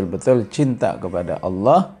itu betul-betul cinta kepada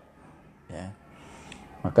Allah, ya,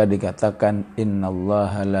 maka dikatakan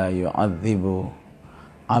innallaha la yu'adzibu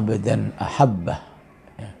abdan ahabbah.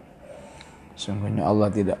 Ya. Sungguhnya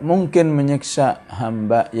Allah tidak mungkin menyiksa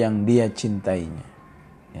hamba yang dia cintainya.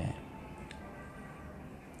 Ya.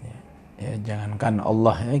 Ya. Ya, jangankan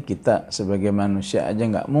Allah, ya, kita sebagai manusia aja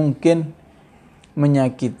nggak mungkin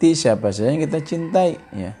menyakiti siapa saja yang kita cintai,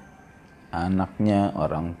 ya. Anaknya,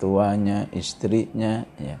 orang tuanya, istrinya,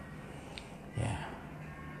 ya. Ya.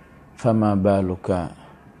 Fama baluka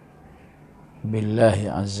billahi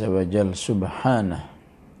azza wa jal subhanah,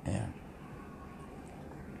 ya.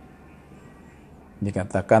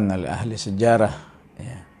 Dikatakan oleh ahli sejarah,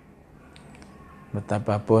 ya,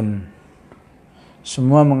 betapapun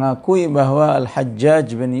semua mengakui bahwa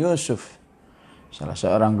Al-Hajjaj bin Yusuf, salah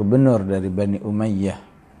seorang gubernur dari Bani Umayyah,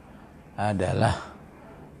 adalah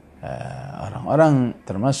orang-orang,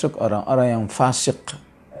 termasuk orang-orang yang fasik,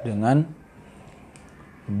 dengan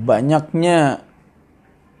banyaknya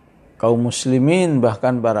kaum muslimin,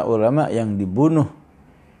 bahkan para ulama yang dibunuh,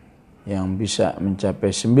 yang bisa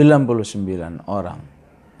mencapai 99 orang.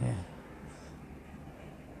 Ya.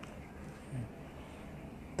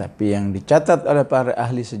 Tapi yang dicatat oleh para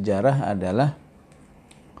ahli sejarah adalah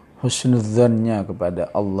husnudzannya kepada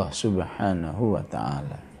Allah Subhanahu wa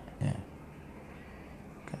ta'ala. Ya.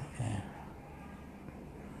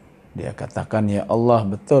 Dia katakan, ya Allah,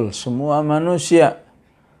 betul semua manusia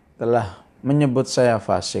telah menyebut saya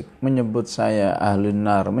fasik, menyebut saya ahli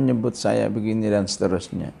nar, menyebut saya begini dan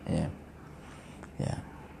seterusnya. Ya. Ya.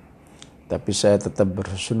 Tapi saya tetap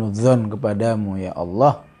berhusnudzan kepadamu, ya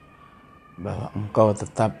Allah, bahwa engkau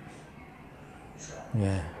tetap,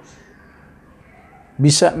 ya,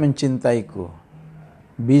 bisa mencintaiku,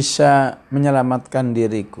 bisa menyelamatkan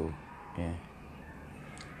diriku. Ya.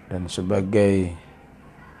 Dan sebagai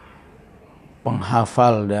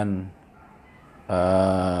penghafal dan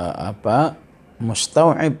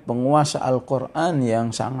mustau'ib, penguasa Al-Quran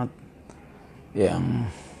yang sangat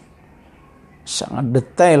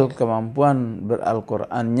detail kemampuan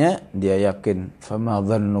ber-Al-Qurannya, dia yakin fama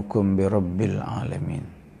dhannukum bi rabbil alamin,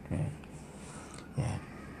 ya.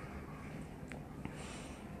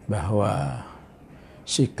 Bahwa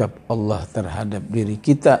sikap Allah terhadap diri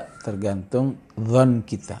kita tergantung dzan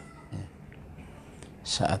kita, ya.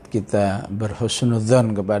 Saat kita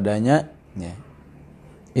berhusnudzan kepadanya, ya,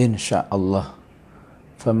 insya Allah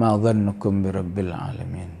fama dhannukum bi rabbil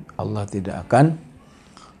alamin, Allah tidak akan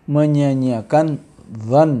menyanyiakan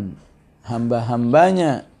dzan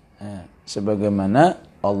hamba-hambanya, ya, sebagaimana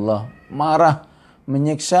Allah marah,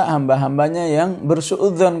 menyiksa hamba-hambanya yang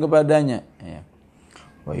bersuudzon kepadanya. Ya.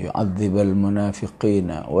 Wa yu'adzibal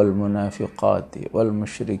munafiqina wal munafiqati wal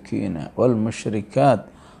musyrikina wal musyrikat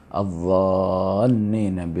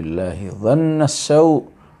adh-dhannina billahi dhanna as-saw'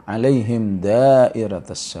 alaihim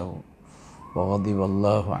dairatas saw' wa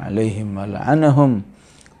ghadiballahu alaihim wa la'anahum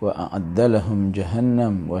wa a'adda lahum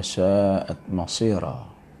jahannam wa sa'at masira.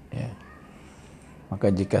 Ya. Maka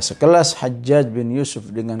jika sekelas Hajjaj bin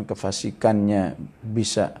Yusuf dengan kefasikannya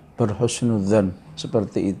bisa berhusnudzan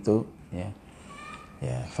seperti itu, ya,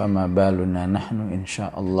 ya, fama baluna nahnu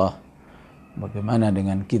insyaallah, bagaimana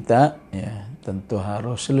dengan kita? Ya, tentu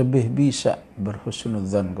harus lebih bisa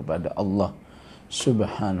berhusnudzan kepada Allah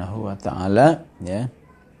Subhanahu wa taala, ya,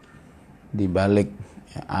 di balik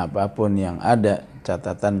ya, apapun yang ada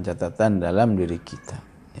catatan-catatan dalam diri kita.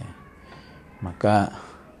 Ya. Maka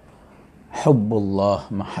hubbullah,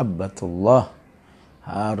 mahabbatullah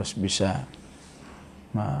harus bisa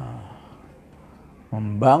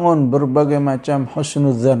membangun berbagai macam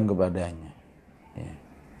husnudzan kepadanya. Ya.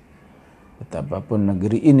 Betapapun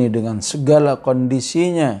negeri ini dengan segala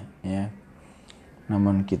kondisinya, ya,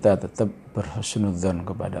 namun kita tetap berhusnudzan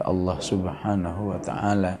kepada Allah Subhanahu wa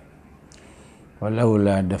taala.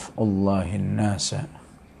 Walaula daf'ullahin nasa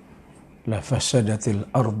la fasadatil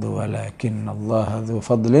ardu walakinnallaha dzu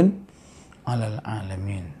fadlin 'alal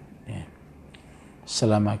alamin. Ya.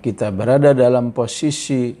 Selama kita berada dalam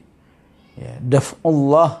posisi ya,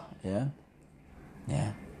 daf'ullah, ya, ya,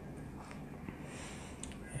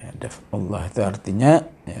 ya, daf'ullah itu artinya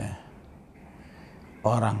ya,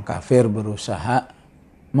 orang kafir berusaha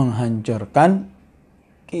menghancurkan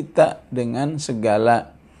kita dengan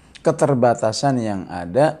segala keterbatasan yang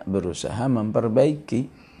ada, berusaha memperbaiki.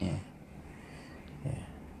 Ya. Ya.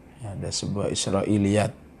 Ada sebuah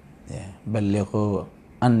Israiliyat, ya, balighu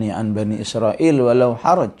anni an bani Israil walau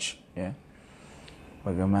haraj. Ya.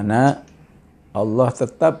 Bagaimana Allah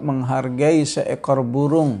tetap menghargai seekor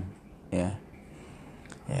burung, ya,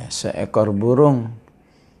 ya, seekor burung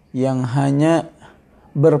yang hanya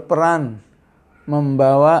berperan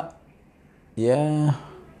membawa ya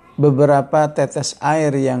beberapa tetes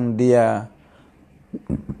air yang dia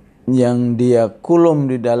kulum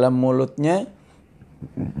di dalam mulutnya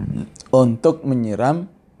untuk menyiram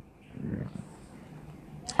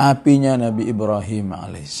apinya Nabi Ibrahim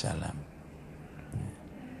alaihissalam.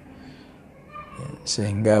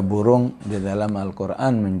 Sehingga burung di dalam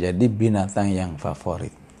Al-Quran menjadi binatang yang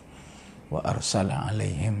favorit. Wa arsala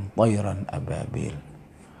alaihim tayran ababil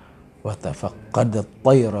wa tafaqqada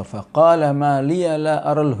at-tayra faqala ma liya la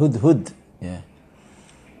aral hudhud. Ya.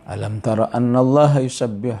 Alam tara anna Allah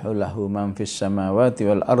yusabbihu lahu man fis samawati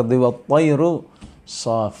wal ardi wat tayru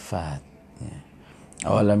saffat. Ya.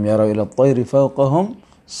 Awalam yarau ila at-tayri fawqahum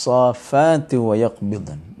saffati wa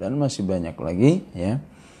yaqbidan. Dan masih banyak lagi, ya,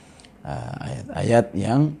 ayat-ayat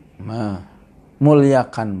yang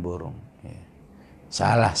memuliakan burung. Ya.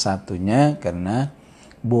 Salah satunya karena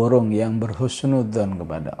burung yang berhusnudzon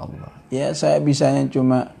kepada Allah. Ya, saya bisanya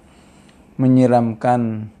cuma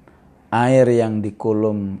menyiramkan air yang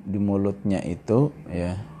dikulum di mulutnya itu,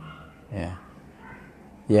 ya, ya,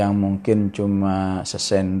 yang mungkin cuma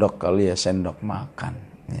sesendok kali, ya, sendok makan.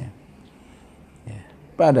 Ya. Ya.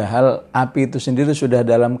 Padahal api itu sendiri sudah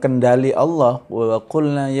dalam kendali Allah. Wa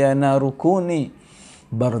qulna ya narukuni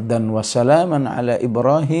bardan wa salaman ala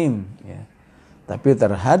Ibrahim. Ya. Tapi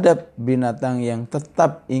terhadap binatang yang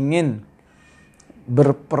tetap ingin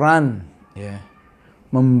berperan, ya,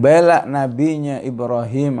 membela nabinya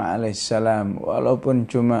Ibrahim alaihissalam,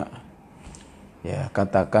 walaupun cuma, ya,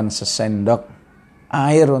 katakan sesendok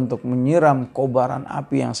air untuk menyiram kobaran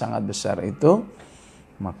api yang sangat besar itu,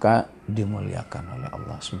 maka dimuliakan oleh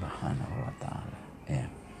Allah Subhanahu wa taala.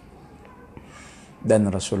 Ya.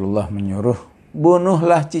 Dan Rasulullah menyuruh,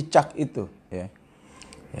 bunuhlah cicak itu, ya.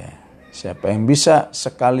 Ya. Siapa yang bisa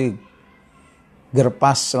sekali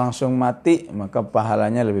gerpas langsung mati, maka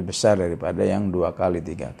pahalanya lebih besar daripada yang 2 kali,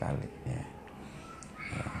 3 kali. Ya.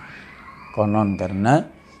 Ya. Konon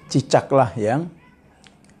karena cicaklah yang,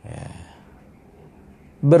 ya,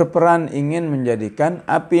 berperan ingin menjadikan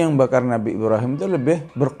api yang bakar Nabi Ibrahim itu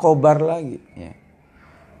lebih berkobar lagi. Ya.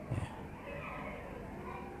 Ya.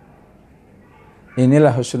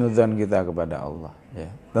 Inilah husnudzan kita kepada Allah.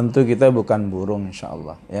 Ya. Tentu kita bukan burung, insya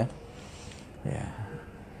Allah. Ya. Ya.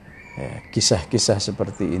 Ya, kisah-kisah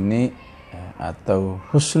seperti ini, ya, atau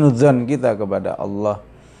husnudzan kita kepada Allah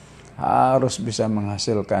harus bisa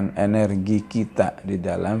menghasilkan energi kita di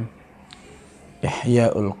dalam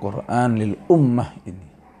ihya'ul Quran lil ummah ini.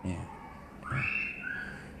 Ya.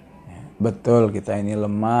 Ya. Betul kita ini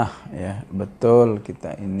lemah, ya, betul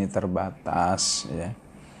kita ini terbatas, ya.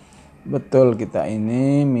 betul kita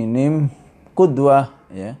ini minim qudwah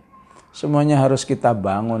ya. Semuanya harus kita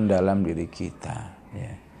bangun dalam diri kita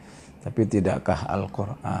ya. Tapi tidakkah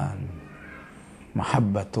Al-Qur'an,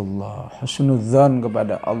 mahabbatullah, husnudzan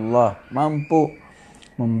kepada Allah mampu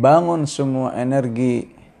membangun semua energi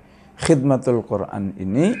khidmatul Quran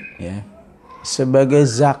ini ya sebagai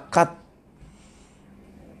zakat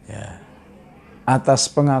ya atas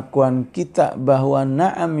pengakuan kita bahwa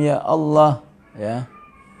na'am ya Allah ya,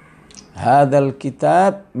 hadzal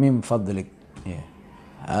kitab min fadlik ya,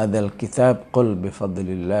 hadzal kitab qul bi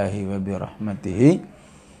fadlillahi wa bi rahmatihi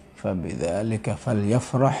fabidzalika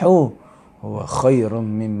falyafrahu huwa khairum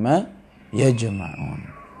mimma yajma'un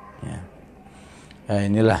ya. Ya,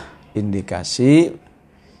 inilah indikasi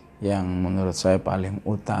yang menurut saya paling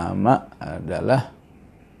utama adalah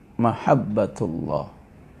mahabbatullah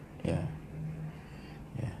ya.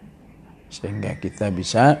 Ya. Sehingga kita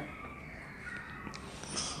bisa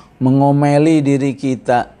mengomeli diri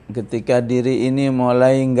kita ketika diri ini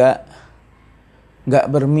mulai enggak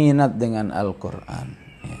berminat dengan Al-Qur'an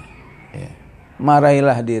ya. Ya.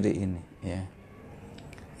 Marahilah diri ini ya.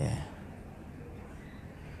 Ya.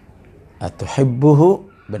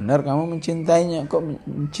 Atuhibbuhu, benar kamu mencintainya, kok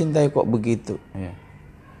mencintai kok begitu ya.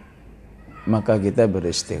 Maka kita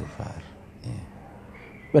beristighfar ya.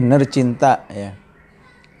 Benar cinta ya,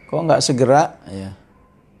 kok enggak segera ya,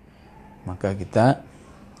 maka kita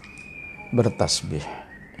bertasbih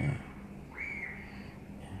ya.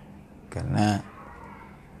 Karena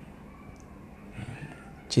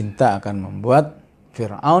cinta akan membuat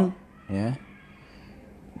Fir'aun ya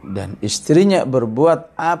dan istrinya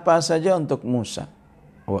berbuat apa saja untuk Musa.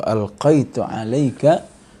 Wa alqaitu 'alaika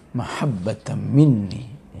mahabbatan minni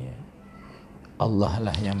ya. Allah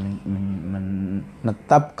lah yang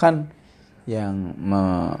menetapkan, yang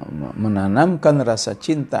menanamkan rasa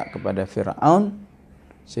cinta kepada Fir'aun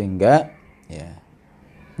sehingga ya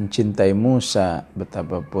mencintai Musa,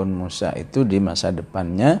 betapapun Musa itu di masa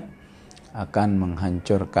depannya akan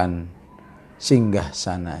menghancurkan singgah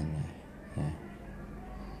sananya ya.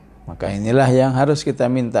 Maka inilah yang harus kita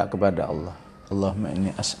minta kepada Allah. Allahumma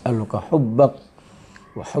inni as'aluka hubbak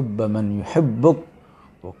wa hubba man yuhibbuk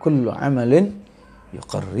wa kullu amalin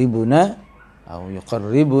yuqarribuna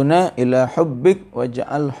ila hubbik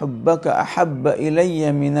waj'al hubbaka ahabba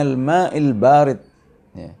ilayya minal ma'il barid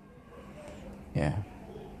ya. Ya.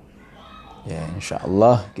 Ya,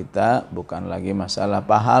 insyaallah kita bukan lagi masalah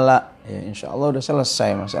pahala ya, insyaallah udah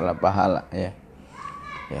selesai masalah pahala ya.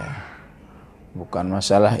 Ya. Bukan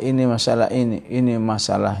masalah ini masalah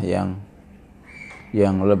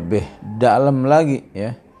yang lebih dalam lagi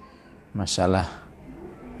ya, masalah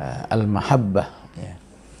al-mahabbah ya.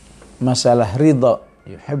 Masalah ridha,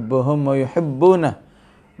 yuhibbuhum wa yuhibbuna,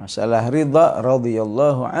 masalah ridha,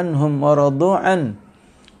 radhiyallahu anhum wa radu'an,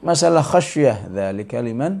 masalah khasyah, dzalika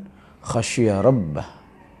liman khasyya rabbah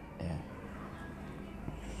ya.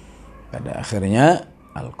 Pada akhirnya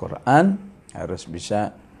Al-Quran harus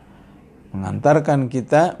bisa mengantarkan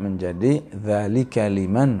kita menjadi dzalika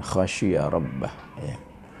liman khasyya rabbah ya.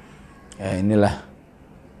 Ya, inilah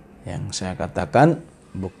yang saya katakan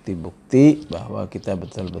bukti-bukti bahwa kita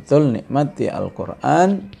betul-betul nikmati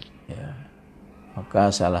Al-Quran ya. Maka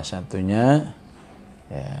salah satunya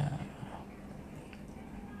ya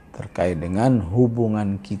terkait dengan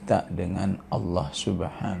hubungan kita dengan Allah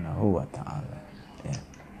Subhanahu wa ta'ala ya.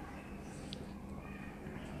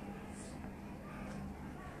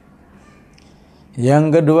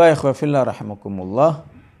 Yang kedua, ikhwafillah rahimakumullah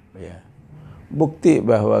ya, bukti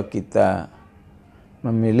bahwa kita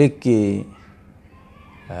memiliki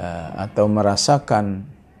atau merasakan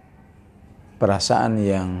perasaan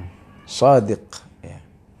yang shadiq ya,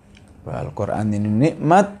 bahwa Al-Quran ini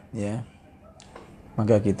nikmat ya,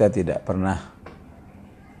 maka kita tidak pernah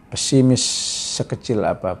pesimis sekecil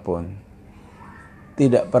apapun,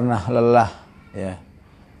 tidak pernah lelah ya,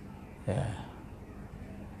 ya,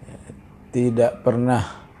 ya, tidak pernah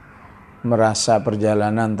merasa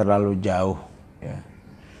perjalanan terlalu jauh ya,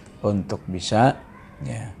 untuk bisa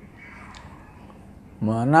ya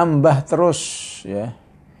menambah terus ya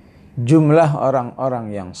jumlah orang-orang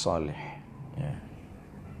yang soleh ya.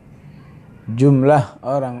 Jumlah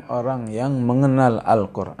orang-orang yang mengenal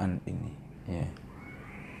Al-Quran ini ya.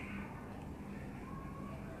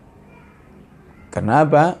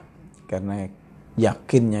 Kenapa? Karena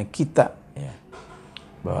yakinnya kita ya,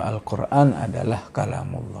 bahwa Al-Quran adalah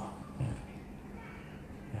kalamullah ya.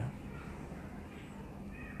 Ya.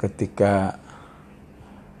 Ketika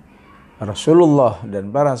Rasulullah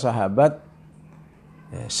dan para sahabat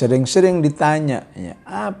ya, sering-sering ditanya ya,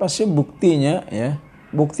 apa sih buktinya ya,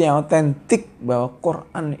 bukti yang otentik bahwa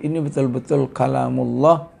Quran ini betul-betul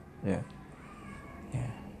kalamullah Ya.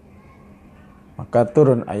 Maka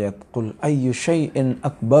turun ayat qul ayyu syai'in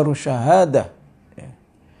akbaru syahadah. Ya.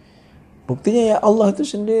 Buktinya ya Allah itu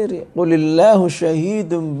sendiri. Qulillahu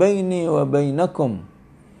syahidun baini wa bainakum.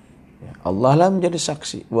 Ya, Allah lah menjadi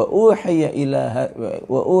saksi. Wa uhiya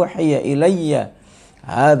ilayya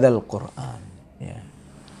hadzal Qur'an. Ya.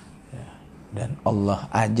 Ya. Dan Allah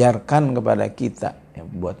ajarkan kepada kita. Ya,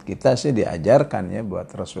 buat kita sih diajarkan ya, buat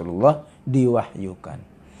Rasulullah diwahyukan.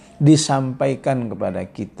 Disampaikan kepada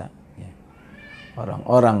kita.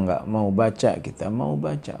 Orang-orang nggak mau baca, kita mau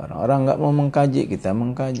baca. Orang-orang nggak mau mengkaji, kita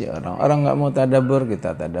mengkaji. Orang-orang nggak mau tadabbur,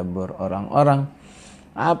 kita tadabbur. Orang-orang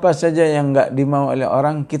apa saja yang nggak dimau oleh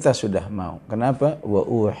orang, kita sudah mau. Kenapa? Wa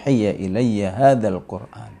uhiya ilayya hadzal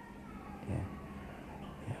Qur'an. Ya.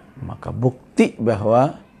 Ya. Maka bukti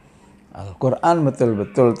bahwa Al-Quran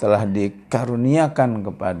betul-betul telah dikaruniakan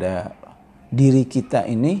kepada diri kita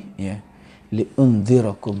ini, ya,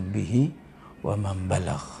 liundzirakum bihi wa man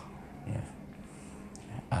balagh.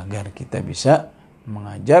 Agar kita bisa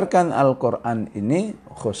mengajarkan Al-Quran ini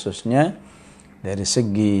khususnya dari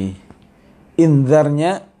segi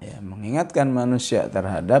inzarnya, ya, mengingatkan manusia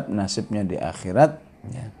terhadap nasibnya di akhirat,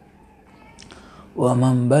 ya. Wa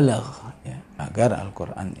man balagh, ya, agar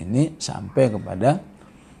Al-Quran ini sampai kepada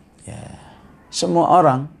ya semua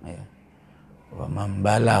orang, ya. Wa man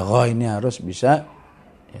balagh ini harus bisa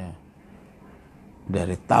ya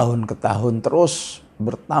dari tahun ke tahun terus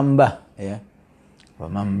bertambah, ya.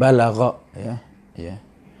 Waman balagha, ya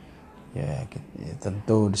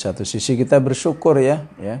tentu di satu sisi kita bersyukur ya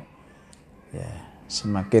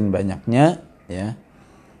semakin banyaknya ya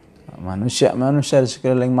manusia di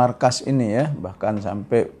sekeliling markas ini, ya, bahkan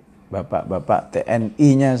sampai bapak-bapak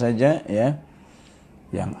TNI-nya saja, ya,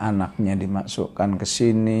 yang anaknya dimasukkan ke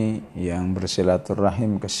sini, yang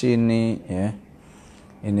bersilaturahim ke sini, ya,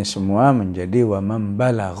 ini semua menjadi waman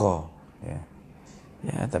balagha, ya.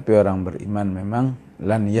 Ya, tapi orang beriman memang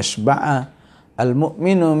lan yasba'a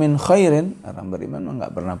al-mu'minu min khairin. Orang beriman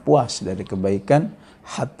enggak pernah puas dari kebaikan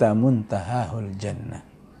hatta muntahahul jannah.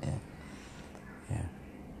 Ya. Ya.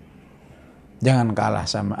 Jangan kalah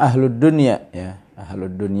sama ahlud dunya, ya.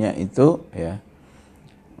 Ahlud dunya itu, ya,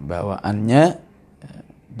 bawaannya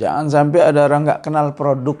jangan sampai ada orang enggak kenal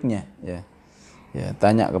produknya, ya. Ya,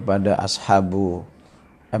 tanya kepada ashabu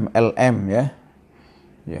MLM, ya.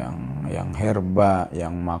 Yang herba,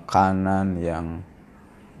 yang makanan, yang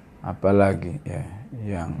apalagi, ya,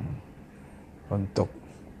 yang untuk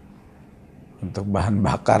bahan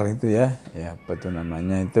bakar itu, ya apa itu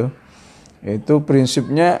namanya itu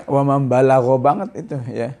prinsipnya wa mambalagho banget itu,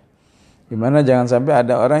 ya. Gimana jangan sampai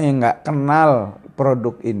ada orang yang nggak kenal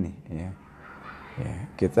produk ini, ya. Ya,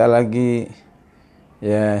 kita lagi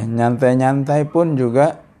ya nyantai-nyantai pun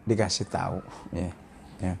juga dikasih tahu, ya.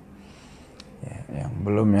 Ya,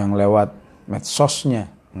 yang lewat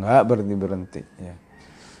medsosnya nggak berhenti, ya.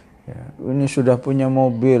 Ya, ini sudah punya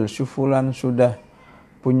mobil, si fulan sudah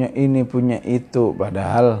punya ini, punya itu,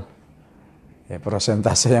 padahal ya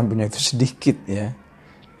persentase yang punya itu sedikit, ya.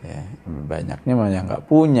 Ya, banyaknya malah nggak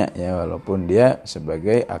punya, ya, walaupun dia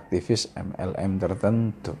sebagai aktivis MLM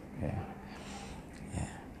tertentu, ya. Ya.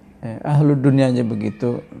 Ya, ahlul dunia aja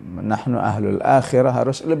begitu, nahnu ahlul akhirah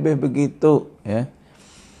harus lebih begitu, ya.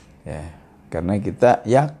 Ya. Karena kita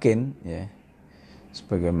yakin, ya,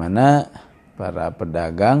 sebagaimana para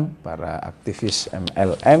pedagang, para aktivis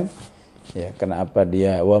MLM, ya, kenapa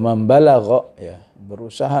dia wa man balagha, ya,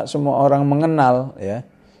 berusaha semua orang mengenal, ya,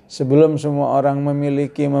 sebelum semua orang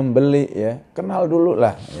memiliki, membeli, ya, kenal dulu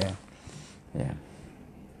lah, ya. Ya.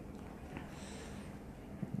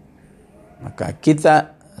 Maka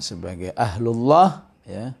kita sebagai ahlullah,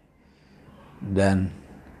 ya, dan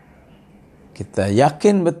kita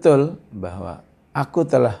yakin betul bahwa aku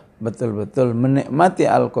telah betul-betul menikmati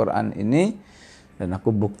Al-Quran ini, dan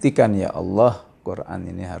aku buktikan, ya Allah, Quran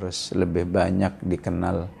ini harus lebih banyak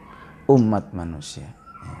dikenal umat manusia.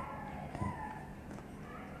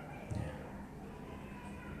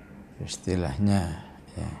 Istilahnya,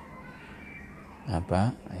 ya,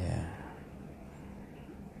 apa, ya,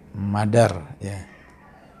 madar, ya,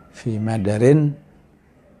 fi madarin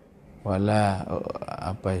wala,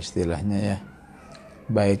 apa istilahnya, ya,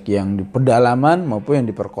 baik yang di pedalaman maupun yang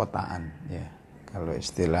di perkotaan, ya. Kalau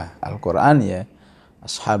istilah Al-Quran, ya,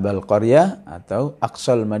 ashabal qaryah atau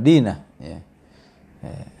aqsal Madinah, ya.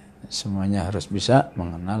 Ya, semuanya harus bisa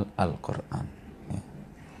mengenal Al-Quran, ya.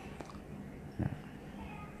 Ya.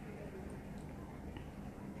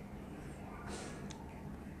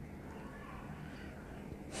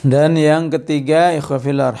 Dan yang ketiga,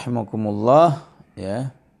 ikhwafillah rahimakumullah,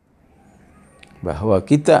 ya, bahwa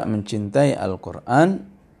kita mencintai Al-Quran,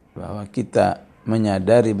 bahwa kita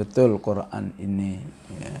menyadari betul Quran ini,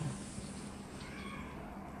 ya,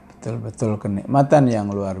 betul-betul kenikmatan yang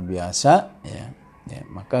luar biasa, ya,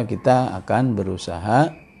 maka kita akan berusaha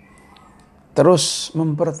terus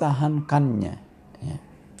mempertahankannya, ya.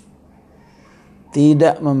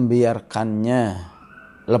 Tidak membiarkannya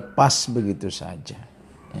lepas begitu saja,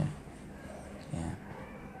 ya.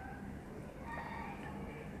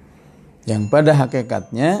 Yang pada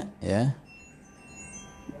hakikatnya, ya,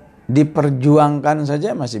 diperjuangkan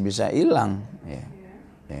saja masih bisa hilang, ya.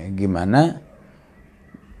 Gimana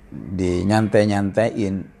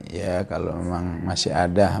dinyantai-nyantain, ya, kalau memang masih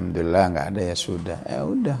ada, alhamdulillah, nggak ada ya sudah, ya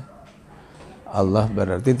udah. Allah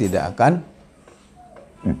berarti tidak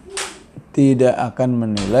akan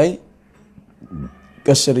menilai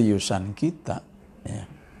keseriusan kita, ya.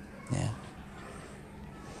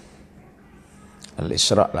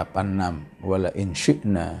 Al-Isra 86, wala in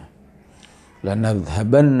syi'na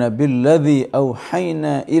lanadhhabanna billadzi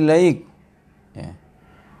auhayna ilaik, ya.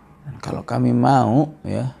 Dan kalau kami mau,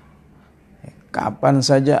 ya, kapan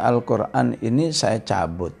saja Al-Quran ini saya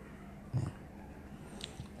cabut.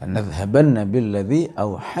 Lanadhhabanna billadzi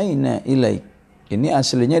auhayna ilaik. Ini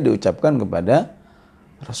aslinya diucapkan kepada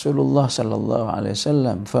Rasulullah sallallahu alaihi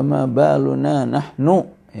wasallam. Fama baluna nahnu,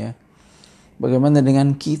 ya. Bagaimana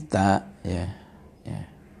dengan kita, ya.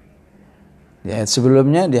 Di ayat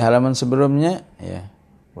sebelumnya, di halaman sebelumnya, ya.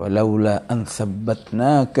 Walaula an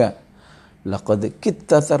thabbatnaka laqad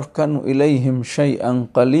kitta tarkanu ilaihim syai'an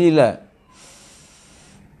qalila.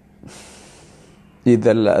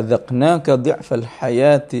 Idza la'adhaqnaka dhi'fal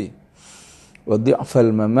hayati wa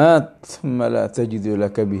dhi'fal mamat thumma la tajidu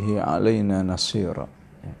laka bihi 'alaina nasira.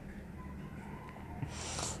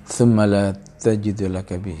 Thumma la tajidu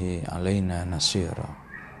laka bihi 'alaina nasira.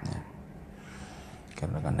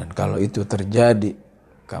 Dan kalau itu terjadi,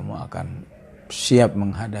 kamu akan siap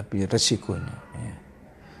menghadapi resikonya, ya.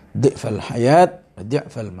 Dhi'fal hayat wa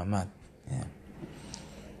dhi'fal mamat, ya.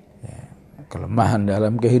 Kelemahan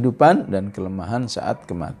dalam kehidupan dan kelemahan saat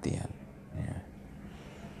kematian, ya.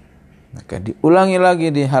 Maka diulangi lagi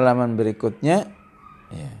di halaman berikutnya,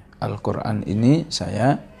 ya, Al-Quran ini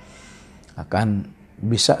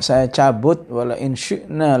bisa saya cabut, wala in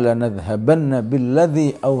syi'na lanadhhabanna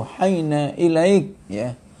billadzi auhayna ilaik,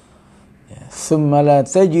 ya. Thumma la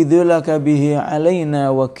tajidu laka bihi 'alaina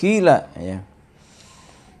wakila, ya.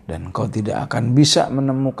 Dan kau tidak akan bisa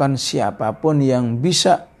menemukan siapapun yang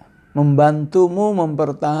bisa membantumu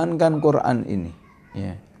mempertahankan Quran ini,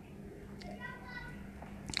 ya.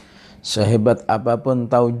 Sehebat apapun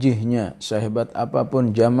taujihnya, sehebat apapun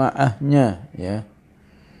jamaahnya, ya.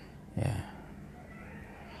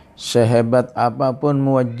 Sehebat apapun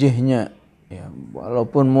muwajjihnya, ya,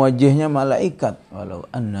 walaupun muwajjihnya malaikat, walau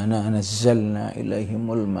annana nazzalna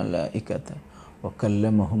ilaihimul malaikata wa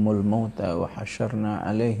kallamahumul mauta wa hasyarna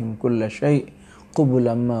alaihim kulla syai'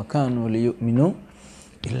 qublan ma kanu liyu'minu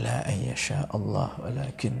illa ayyasha Allah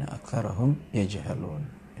walakin aktsarahum yajhalun.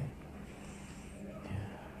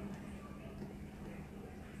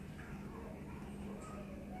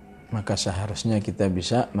 Maka seharusnya kita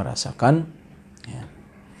bisa merasakan, ya,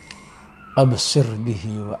 absir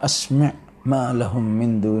bihi wa asmi' ma lahum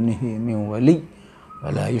min dunihi min wali wa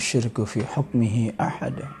la yusyriku fi hukmihi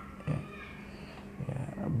ahada, ya.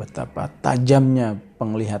 Betapa tajamnya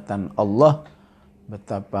penglihatan Allah,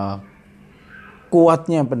 betapa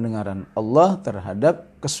kuatnya pendengaran Allah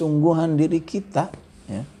terhadap kesungguhan diri kita,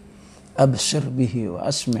 ya. Absir bihi wa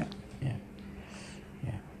asmi', ya.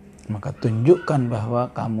 Maka tunjukkan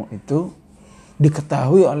bahwa kamu itu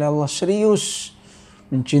diketahui oleh Allah serius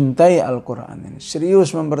mencintai Al-Quran ini,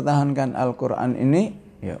 serius mempertahankan Al-Quran ini,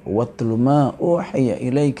 ya. Watlu ma uhiya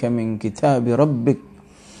ilaika min kitabi rabbik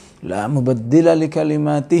la mubaddila li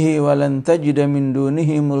kalimatihi wa lan tajida min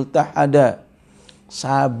dunihi multahada.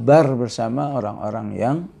 Sabar bersama orang-orang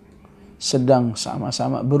yang sedang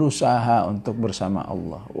sama-sama berusaha untuk bersama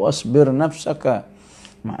Allah. Wasbir nafsaka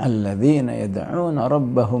ma'alladzina yad'una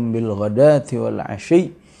rabbahum bil ghadati wal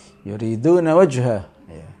 'ashyi yuriduna wajhah.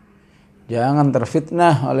 Jangan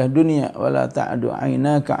terfitnah oleh dunia, wala ta'du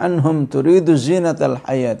 'ainaka anhum turidu zinatal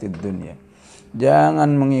hayatid dunya.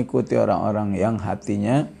 Jangan mengikuti orang-orang yang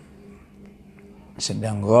hatinya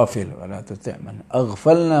sedang ghafil, wala tuti' man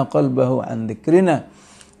aghfalna qalbahu an dzikrina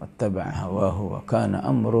wattaba'a hawahu wa kana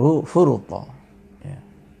amruhu furuta.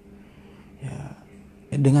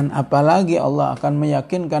 Dengan apa lagi Allah akan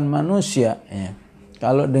meyakinkan manusia, ya.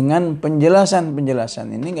 Kalau dengan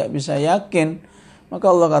penjelasan-penjelasan ini enggak bisa yakin,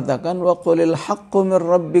 maka Allah katakan wa qulil haqqu mir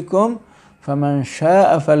rabbikum faman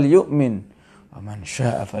syaa'a falyu'min wa man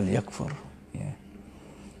syaa'a falyakfur, ya.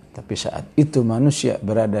 Tapi saat itu manusia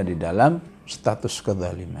berada di dalam status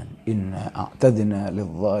kezaliman. Inna a'tadna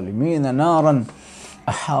lidh-dhalimina naran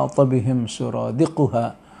ahata bihim suradiquha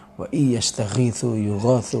wa iyastaghithu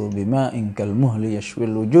yughathu bima'in kalmuhli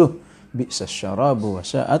yashwil wujuh bi'sa syarabu wa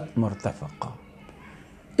sa'at murtafaqa.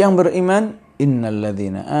 Yang beriman, innal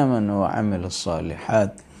ladzina amanu wa 'amilus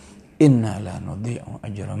shalihat inna la nudhi'u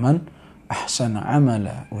ajra man ahsana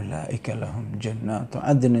 'amala ulaika lahum jannatu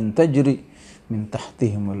 'adnin tajri min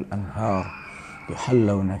tahtihimul anhar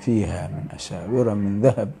yuhallawna fiha min asawira min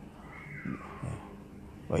dhahab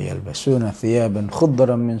wa yalbasuna thiyaban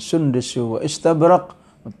khudran min sundus wa istabraq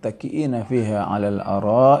muttaki'ina fiha 'alal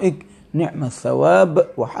ara'ik ni'mat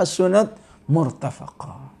thawab wa hasunat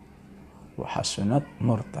murtafaqa.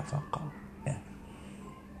 Ya.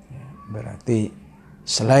 Berarti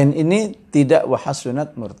selain ini tidak wa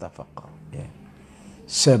hasunat murtafaqa. Ya.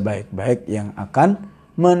 Sebaik-baik yang akan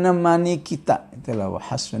menemani kita, itulah wa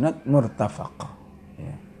hasunat murtafaqa.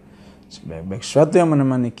 Ya. Sebaik-baik sesuatu yang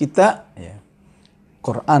menemani kita, ya.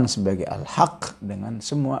 Quran sebagai al-haq dengan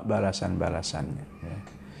semua balasan-balasannya. Ya.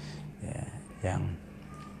 Ya.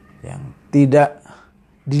 Yang tidak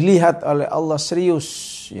dilihat oleh Allah serius,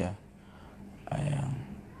 ya. Yang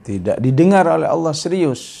tidak didengar oleh Allah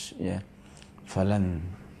serius, ya. Falan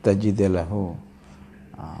tajidalahu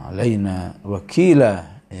alaina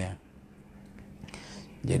wakila, ya.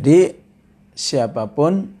 Jadi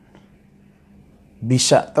siapapun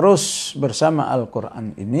bisa terus bersama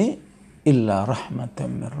Al-Quran ini illa rahmatan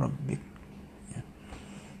min rabbik. Ya.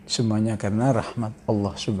 Semuanya karena rahmat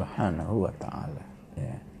Allah Subhanahu wa ta'ala.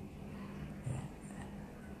 Ya. Ya.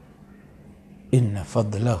 Inna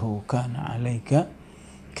fadlahu kana alaika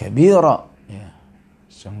kabira. Ya.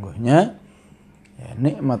 Sungguhnya ya,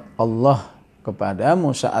 nikmat Allah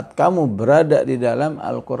kepadamu saat kamu berada di dalam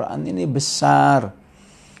Al-Quran ini besar.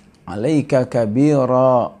 Alaika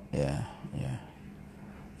kabira, ya, ya.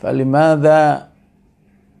 Falimadha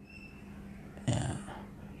ya,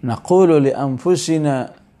 naqulu li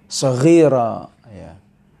anfusina saghira, ya.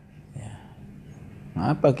 Ya.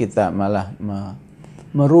 Mengapa kita malah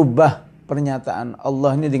merubah pernyataan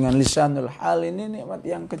Allah ini dengan lisanul hal, ini nikmat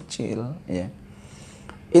yang kecil, ya.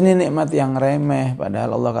 Ini nikmat yang remeh,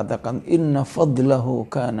 padahal Allah katakan inna fadlahu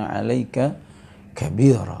kana alaika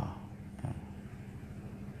kabira.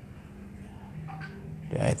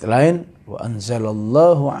 Di ayat lain, wa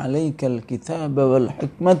anzalallahu 'alaikal kitaba wal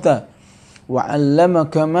hikmata wa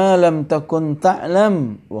 'allamaka ma lam takun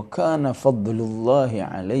ta'lam wa kana fadlullahi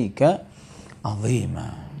 'alaika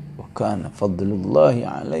 'azima. Wa kana fadlullahi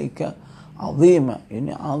 'alaika 'azima.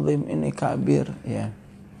 Ini azim, ini kabir, ya.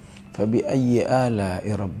 Fa bi ayyi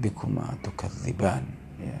ala'i rabbikuma tukadziban,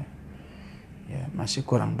 ya. Ya, masih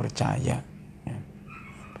kurang percaya, ya.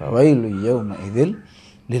 Fa wailu yawma idzil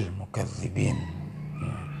lil mukadzibin.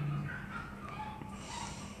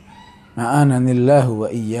 A'ananillahu wa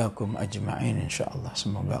iyyakum ajma'in, insyaallah.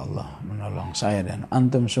 Semoga Allah menolong saya dan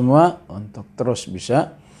antum semua untuk terus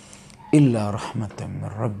bisa illa rahmatan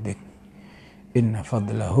min rabbik inna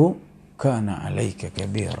fadlahu kana 'alaika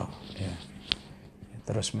kabira. Ya.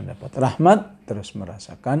 Terus mendapat rahmat, terus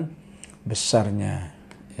merasakan besarnya,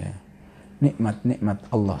 ya, nikmat-nikmat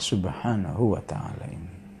Allah Subhanahu wa ta'ala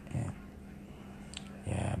ini. Ya.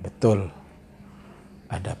 Ya, betul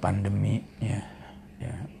ada pandemi, ya.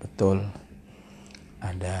 Ya, betul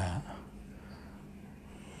ada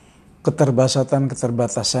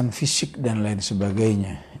keterbatasan fisik dan lain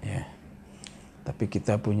sebagainya, ya. Tapi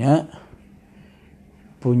kita punya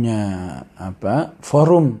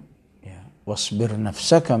forum, ya. Wasbir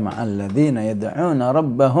nafsaka ma'al ladzina yad'una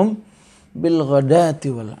rabbahum bil ghadati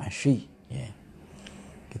wal 'ashi, ya.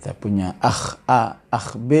 Kita punya akh A,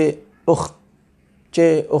 akh B, ukht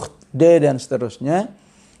C, ukht D dan seterusnya,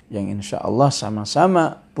 yang insya Allah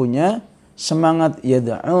sama-sama punya semangat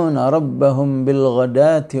yad'una rabbahum bil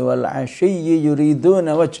ghadati wal 'ashiyyi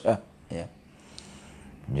yuriduna wajhah, ya.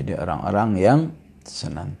 Jadi orang-orang yang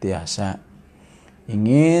senantiasa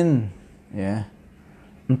ingin, ya,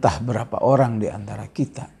 entah berapa orang di antara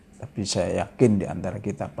kita, tapi saya yakin di antara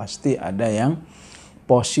kita pasti ada yang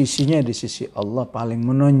posisinya di sisi Allah paling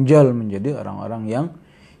menonjol menjadi orang-orang yang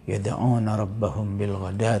yad'una rabbahum bil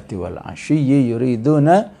ghadati wal 'ashiyyi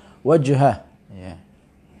yuriduna wajhah, ya.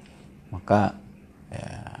 Maka,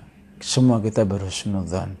 ya, semua kita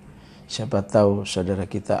berhusnudzon. Siapa tahu saudara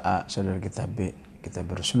kita A, saudara kita B, kita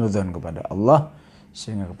berhusnudzon kepada Allah,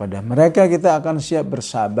 sehingga kepada mereka kita akan siap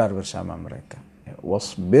bersabar bersama mereka. Ya,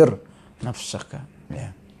 wasbir nafsaka,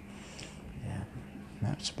 ya. Ya.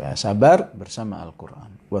 Nah, supaya sabar bersama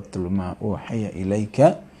Al-Quran. Watlu ma uhiya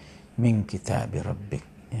ilaika min kitabi rabbik,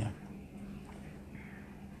 ya.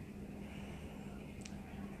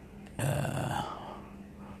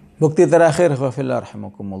 Bukti terakhir khafillah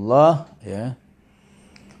rahimakumullah, ya.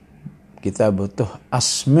 Kita butuh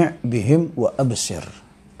asmi' bihim wa absir.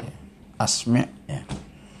 Asmi', ya.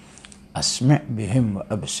 Asmi' bihim wa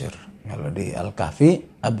absir. Kalau di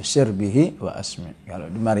Al-Kahfi, absir bihi wa asmi'. Kalau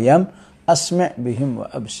di Maryam, asmi' bihim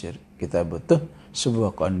wa absir. Kita butuh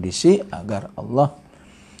sebuah kondisi agar Allah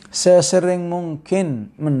sesering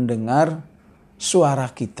mungkin mendengar suara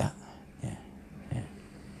kita. Ya. Ya.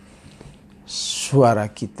 Suara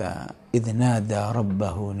kita. Idnada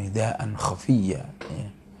rabbahu nidaan khafiyya. Ya.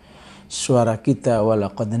 Suara kita,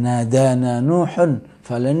 walaqad nadana Nuhun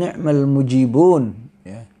falani'mal mujibun,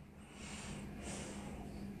 ya.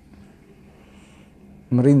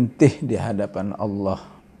 Merintih di hadapan Allah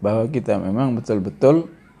bahwa kita memang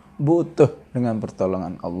betul-betul butuh dengan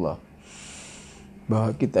pertolongan Allah,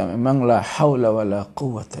 bahwa kita memang la haula wala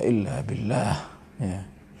quwwata illa billah, ya.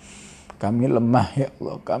 Kami lemah ya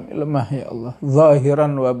Allah, kami lemah ya Allah,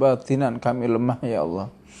 zahiran wa batinan kami lemah ya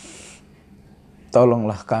Allah.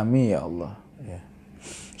 Tolonglah kami ya Allah, ya.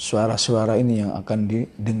 Suara-suara ini yang akan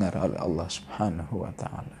didengar oleh Allah Subhanahu wa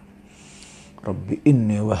ta'ala. Rabbi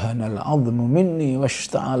inni wahanal 'azmu minni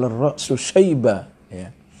washta'ala ar-ra'su shayba,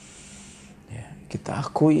 ya. Ya, kita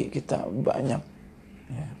akui kita banyak,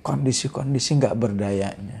 ya, kondisi-kondisi enggak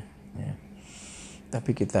berdayanya, ya.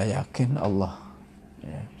 Tapi kita yakin Allah,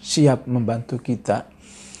 ya, siap membantu kita.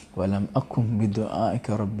 Walam akum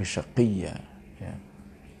bidu'aika rabbi syaqiyya, ya.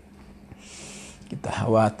 Kita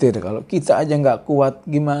khawatir kalau kita aja nggak kuat,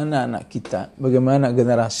 gimana anak kita? Bagaimana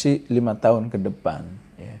generasi 5 tahun ke depan?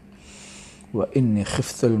 Ya. Wa inni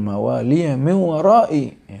khiftul mawaliya min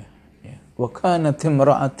warai. Ya. Ya. Wa kanat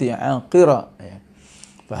imraati aqira. Ya.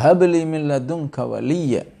 Fahabli min ladunka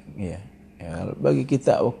waliya. Ya. Ya. Bagi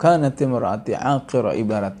kita, wa kanat imraati aqira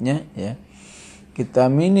ibaratnya, ya.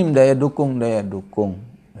 Kita minim daya dukung,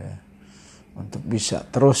 ya. Untuk bisa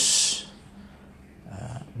terus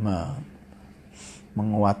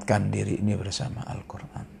menguatkan diri ini bersama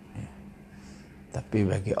Al-Quran, ya. Tapi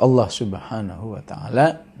bagi Allah Subhanahu wa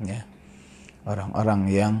ta'ala, ya, orang-orang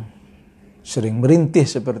yang sering merintih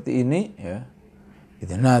seperti ini, ya,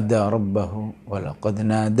 idza nada rabbahu wa laqad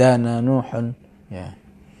nadana Nuhun, ya,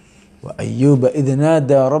 wa Ayyuba idza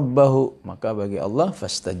nada rabbahu, maka bagi Allah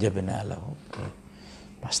fastajabna lahu, ya.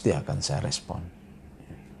 Pasti akan saya respon,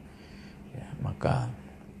 ya. Ya, maka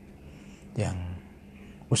yang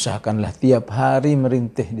usahakanlah tiap hari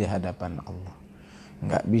merintih di hadapan Allah.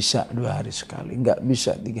 Enggak bisa 2 hari sekali, enggak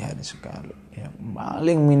bisa 3 hari sekali, ya.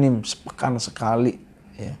 Paling minim sepekan sekali,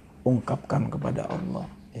 ya. Ungkapkan kepada Allah,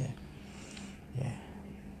 ya. Ya.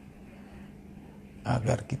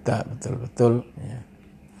 Agar kita betul-betul, ya,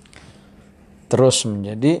 terus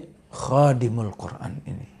menjadi khadimul Quran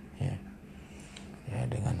ini, ya. Ya,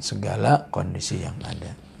 dengan segala kondisi yang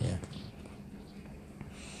ada, ya.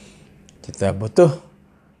 Kita butuh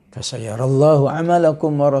fasayarallahu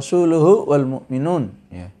amalakum wa rasuluhu wal mu'minun,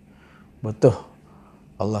 ya. Butuh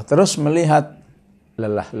Allah terus melihat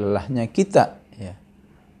lelah-lelahnya kita, ya.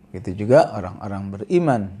 Begitu juga orang-orang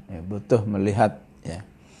beriman, ya, butuh melihat, ya,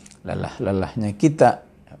 lelah-lelahnya kita,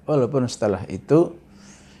 ya. Walaupun setelah itu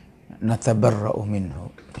natabarra'u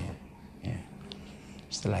minhu, ya. Ya.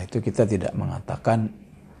 Setelah itu kita tidak mengatakan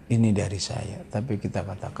ini dari saya, tapi kita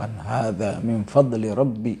katakan hadza min fadli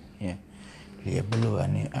rabbi, ya.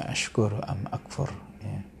 Liyabluwani ashkuru am akfur,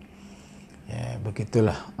 ya. Ya,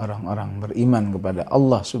 begitulah orang-orang beriman kepada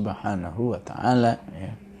Allah Subhanahu wa ta'ala,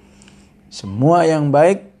 ya. Semua yang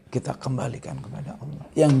baik kita kembalikan kepada Allah,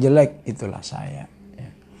 yang jelek itulah saya, ya.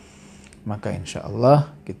 Maka insya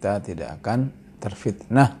Allah kita tidak akan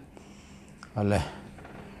terfitnah oleh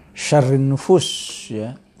syarrin nufus,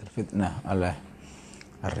 ya, terfitnah oleh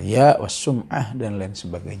riya was sum'ah dan lain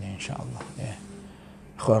sebagainya insya Allah, ya.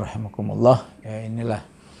 Rahimakumullah, ya, inilah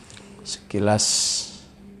sekilas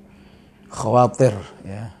khawatir,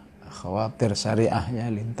 ya, khawatir syariah, ya,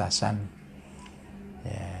 lintasan,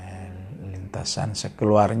 ya, lintasan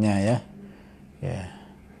sekeluarnya, ya, ya,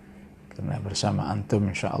 karena bersama antum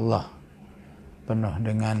insyaallah penuh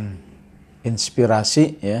dengan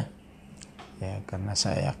inspirasi, ya, ya, karena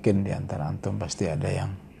saya yakin di antara antum pasti ada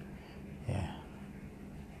yang, ya,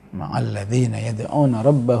 ma'alladzina yad'una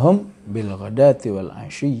rabbahum bil ghadati wal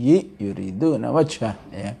 'ashiyyi yuriduna wajhah,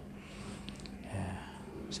 ya. Ya,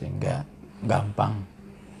 sehingga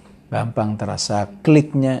gampang terasa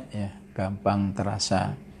kliknya, ya, gampang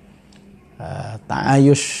terasa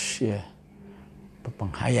ta'ayush, ya,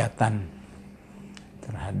 penghayatan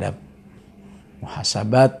terhadap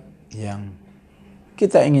muhasabat yang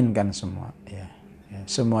kita inginkan semua, ya. Ya,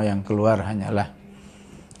 semua yang keluar hanyalah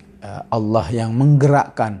Allah yang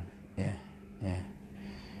menggerakkan, ya, ya,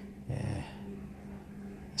 ya.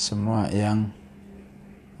 semua yang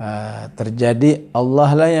terjadi Allah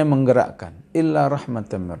lah yang menggerakkan. Illa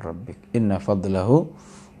rahmatan min rabbik inna fadlahu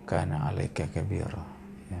kana 'alaika kabira.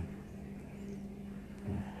 Ya.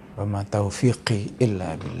 Wa ma taufiqi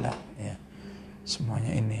illa billah. Ya.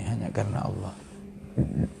 Semuanya ini hanya karena Allah.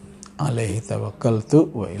 Alaihi tawakkaltu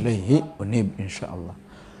wa ilaihi unib insyaallah.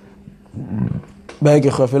 Baik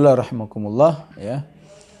ikhwafillah rahimakumullah, ya.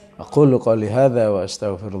 Aqulu qali hadza wa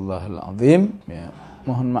astaghfirullahal azim. Ya.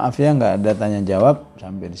 Mohon maaf ya enggak ada tanya jawab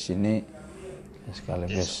sampai di sini.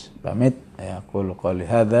 Sekaligus pamit. Ya, aqulu qali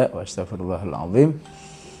hadza wa astaghfirullahal azim.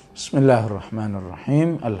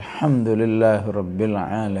 Bismillahirrahmanirrahim. Alhamdulillahirabbil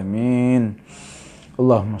alamin.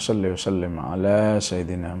 Allahumma salli wa sallim ala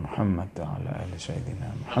sayyidina Muhammad wa ala ali sayyidina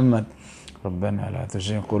Muhammad. Rabbana la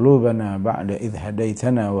tuzigh qulubana ba'da idh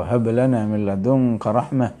hadaytana wa hab lana min ladunka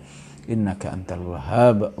rahmah innaka antal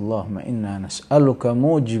wahhab. Allahumma inna nas'aluka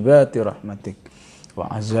mujibati rahmatik wa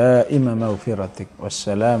azaima maghfiratik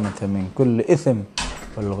wassalamata min kulli ithim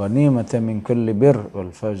wal ghanimata min kulli birr wal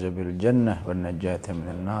fawza bil jannah wan najata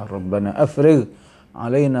minal nar. Rabbana afrigh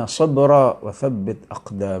علينا صبرا وثبت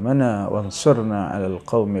أقدامنا وانصرنا على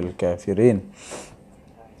القوم الكافرين.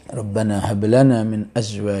 ربنا هب لنا من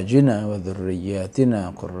أزواجنا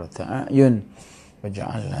وذرياتنا قرة أعين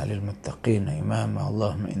واجعلنا للمتقين إماما.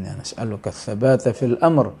 اللهم إنا نسألك الثبات في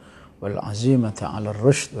الأمر والعزيمة على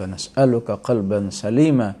الرشد ونسألك قلبا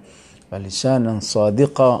سليما ولسانا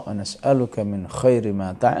صادقا ونسألك من خير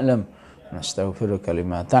ما تعلم ونستغفرك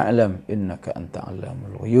لما تعلم إنك أنت علام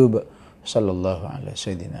الغيوب. Sallallahu ala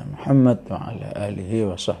sayyidina Muhammad wa ala alihi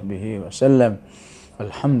wa sahbihi wa sallam.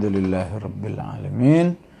 Alhamdulillahi rabbil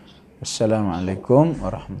alamin. Wassalamualaikum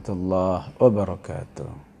warahmatullahi wabarakatuh.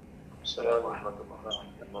 Assalamualaikum warahmatullahi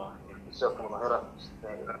wabarakatuh. Jazakumullah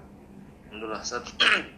khairan. Alhamdulillah.